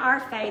firm in our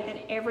faith in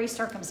every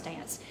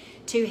circumstance.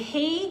 To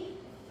he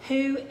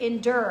who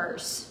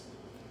endures,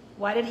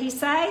 what did he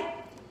say?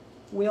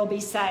 Will be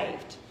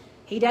saved.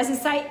 He doesn't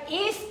say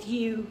if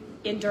you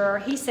endure.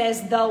 He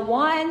says the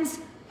ones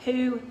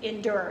who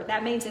endure.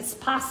 That means it's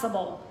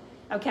possible,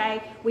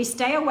 okay? We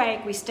stay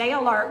awake, we stay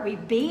alert, we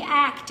be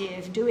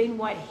active doing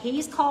what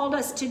he's called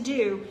us to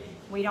do.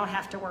 We don't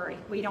have to worry.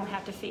 We don't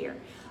have to fear.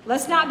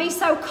 Let's not be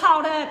so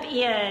caught up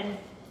in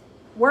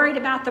worried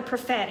about the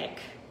prophetic,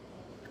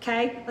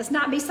 okay? Let's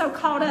not be so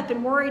caught up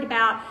and worried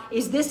about,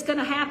 is this going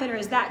to happen or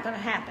is that going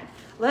to happen?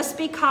 Let's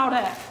be caught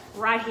up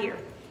right here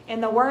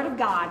in the Word of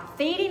God,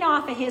 feeding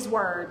off of his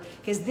Word,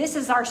 because this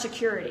is our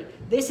security.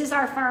 This is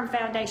our firm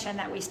foundation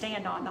that we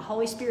stand on. The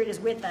Holy Spirit is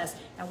with us,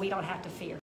 and we don't have to fear.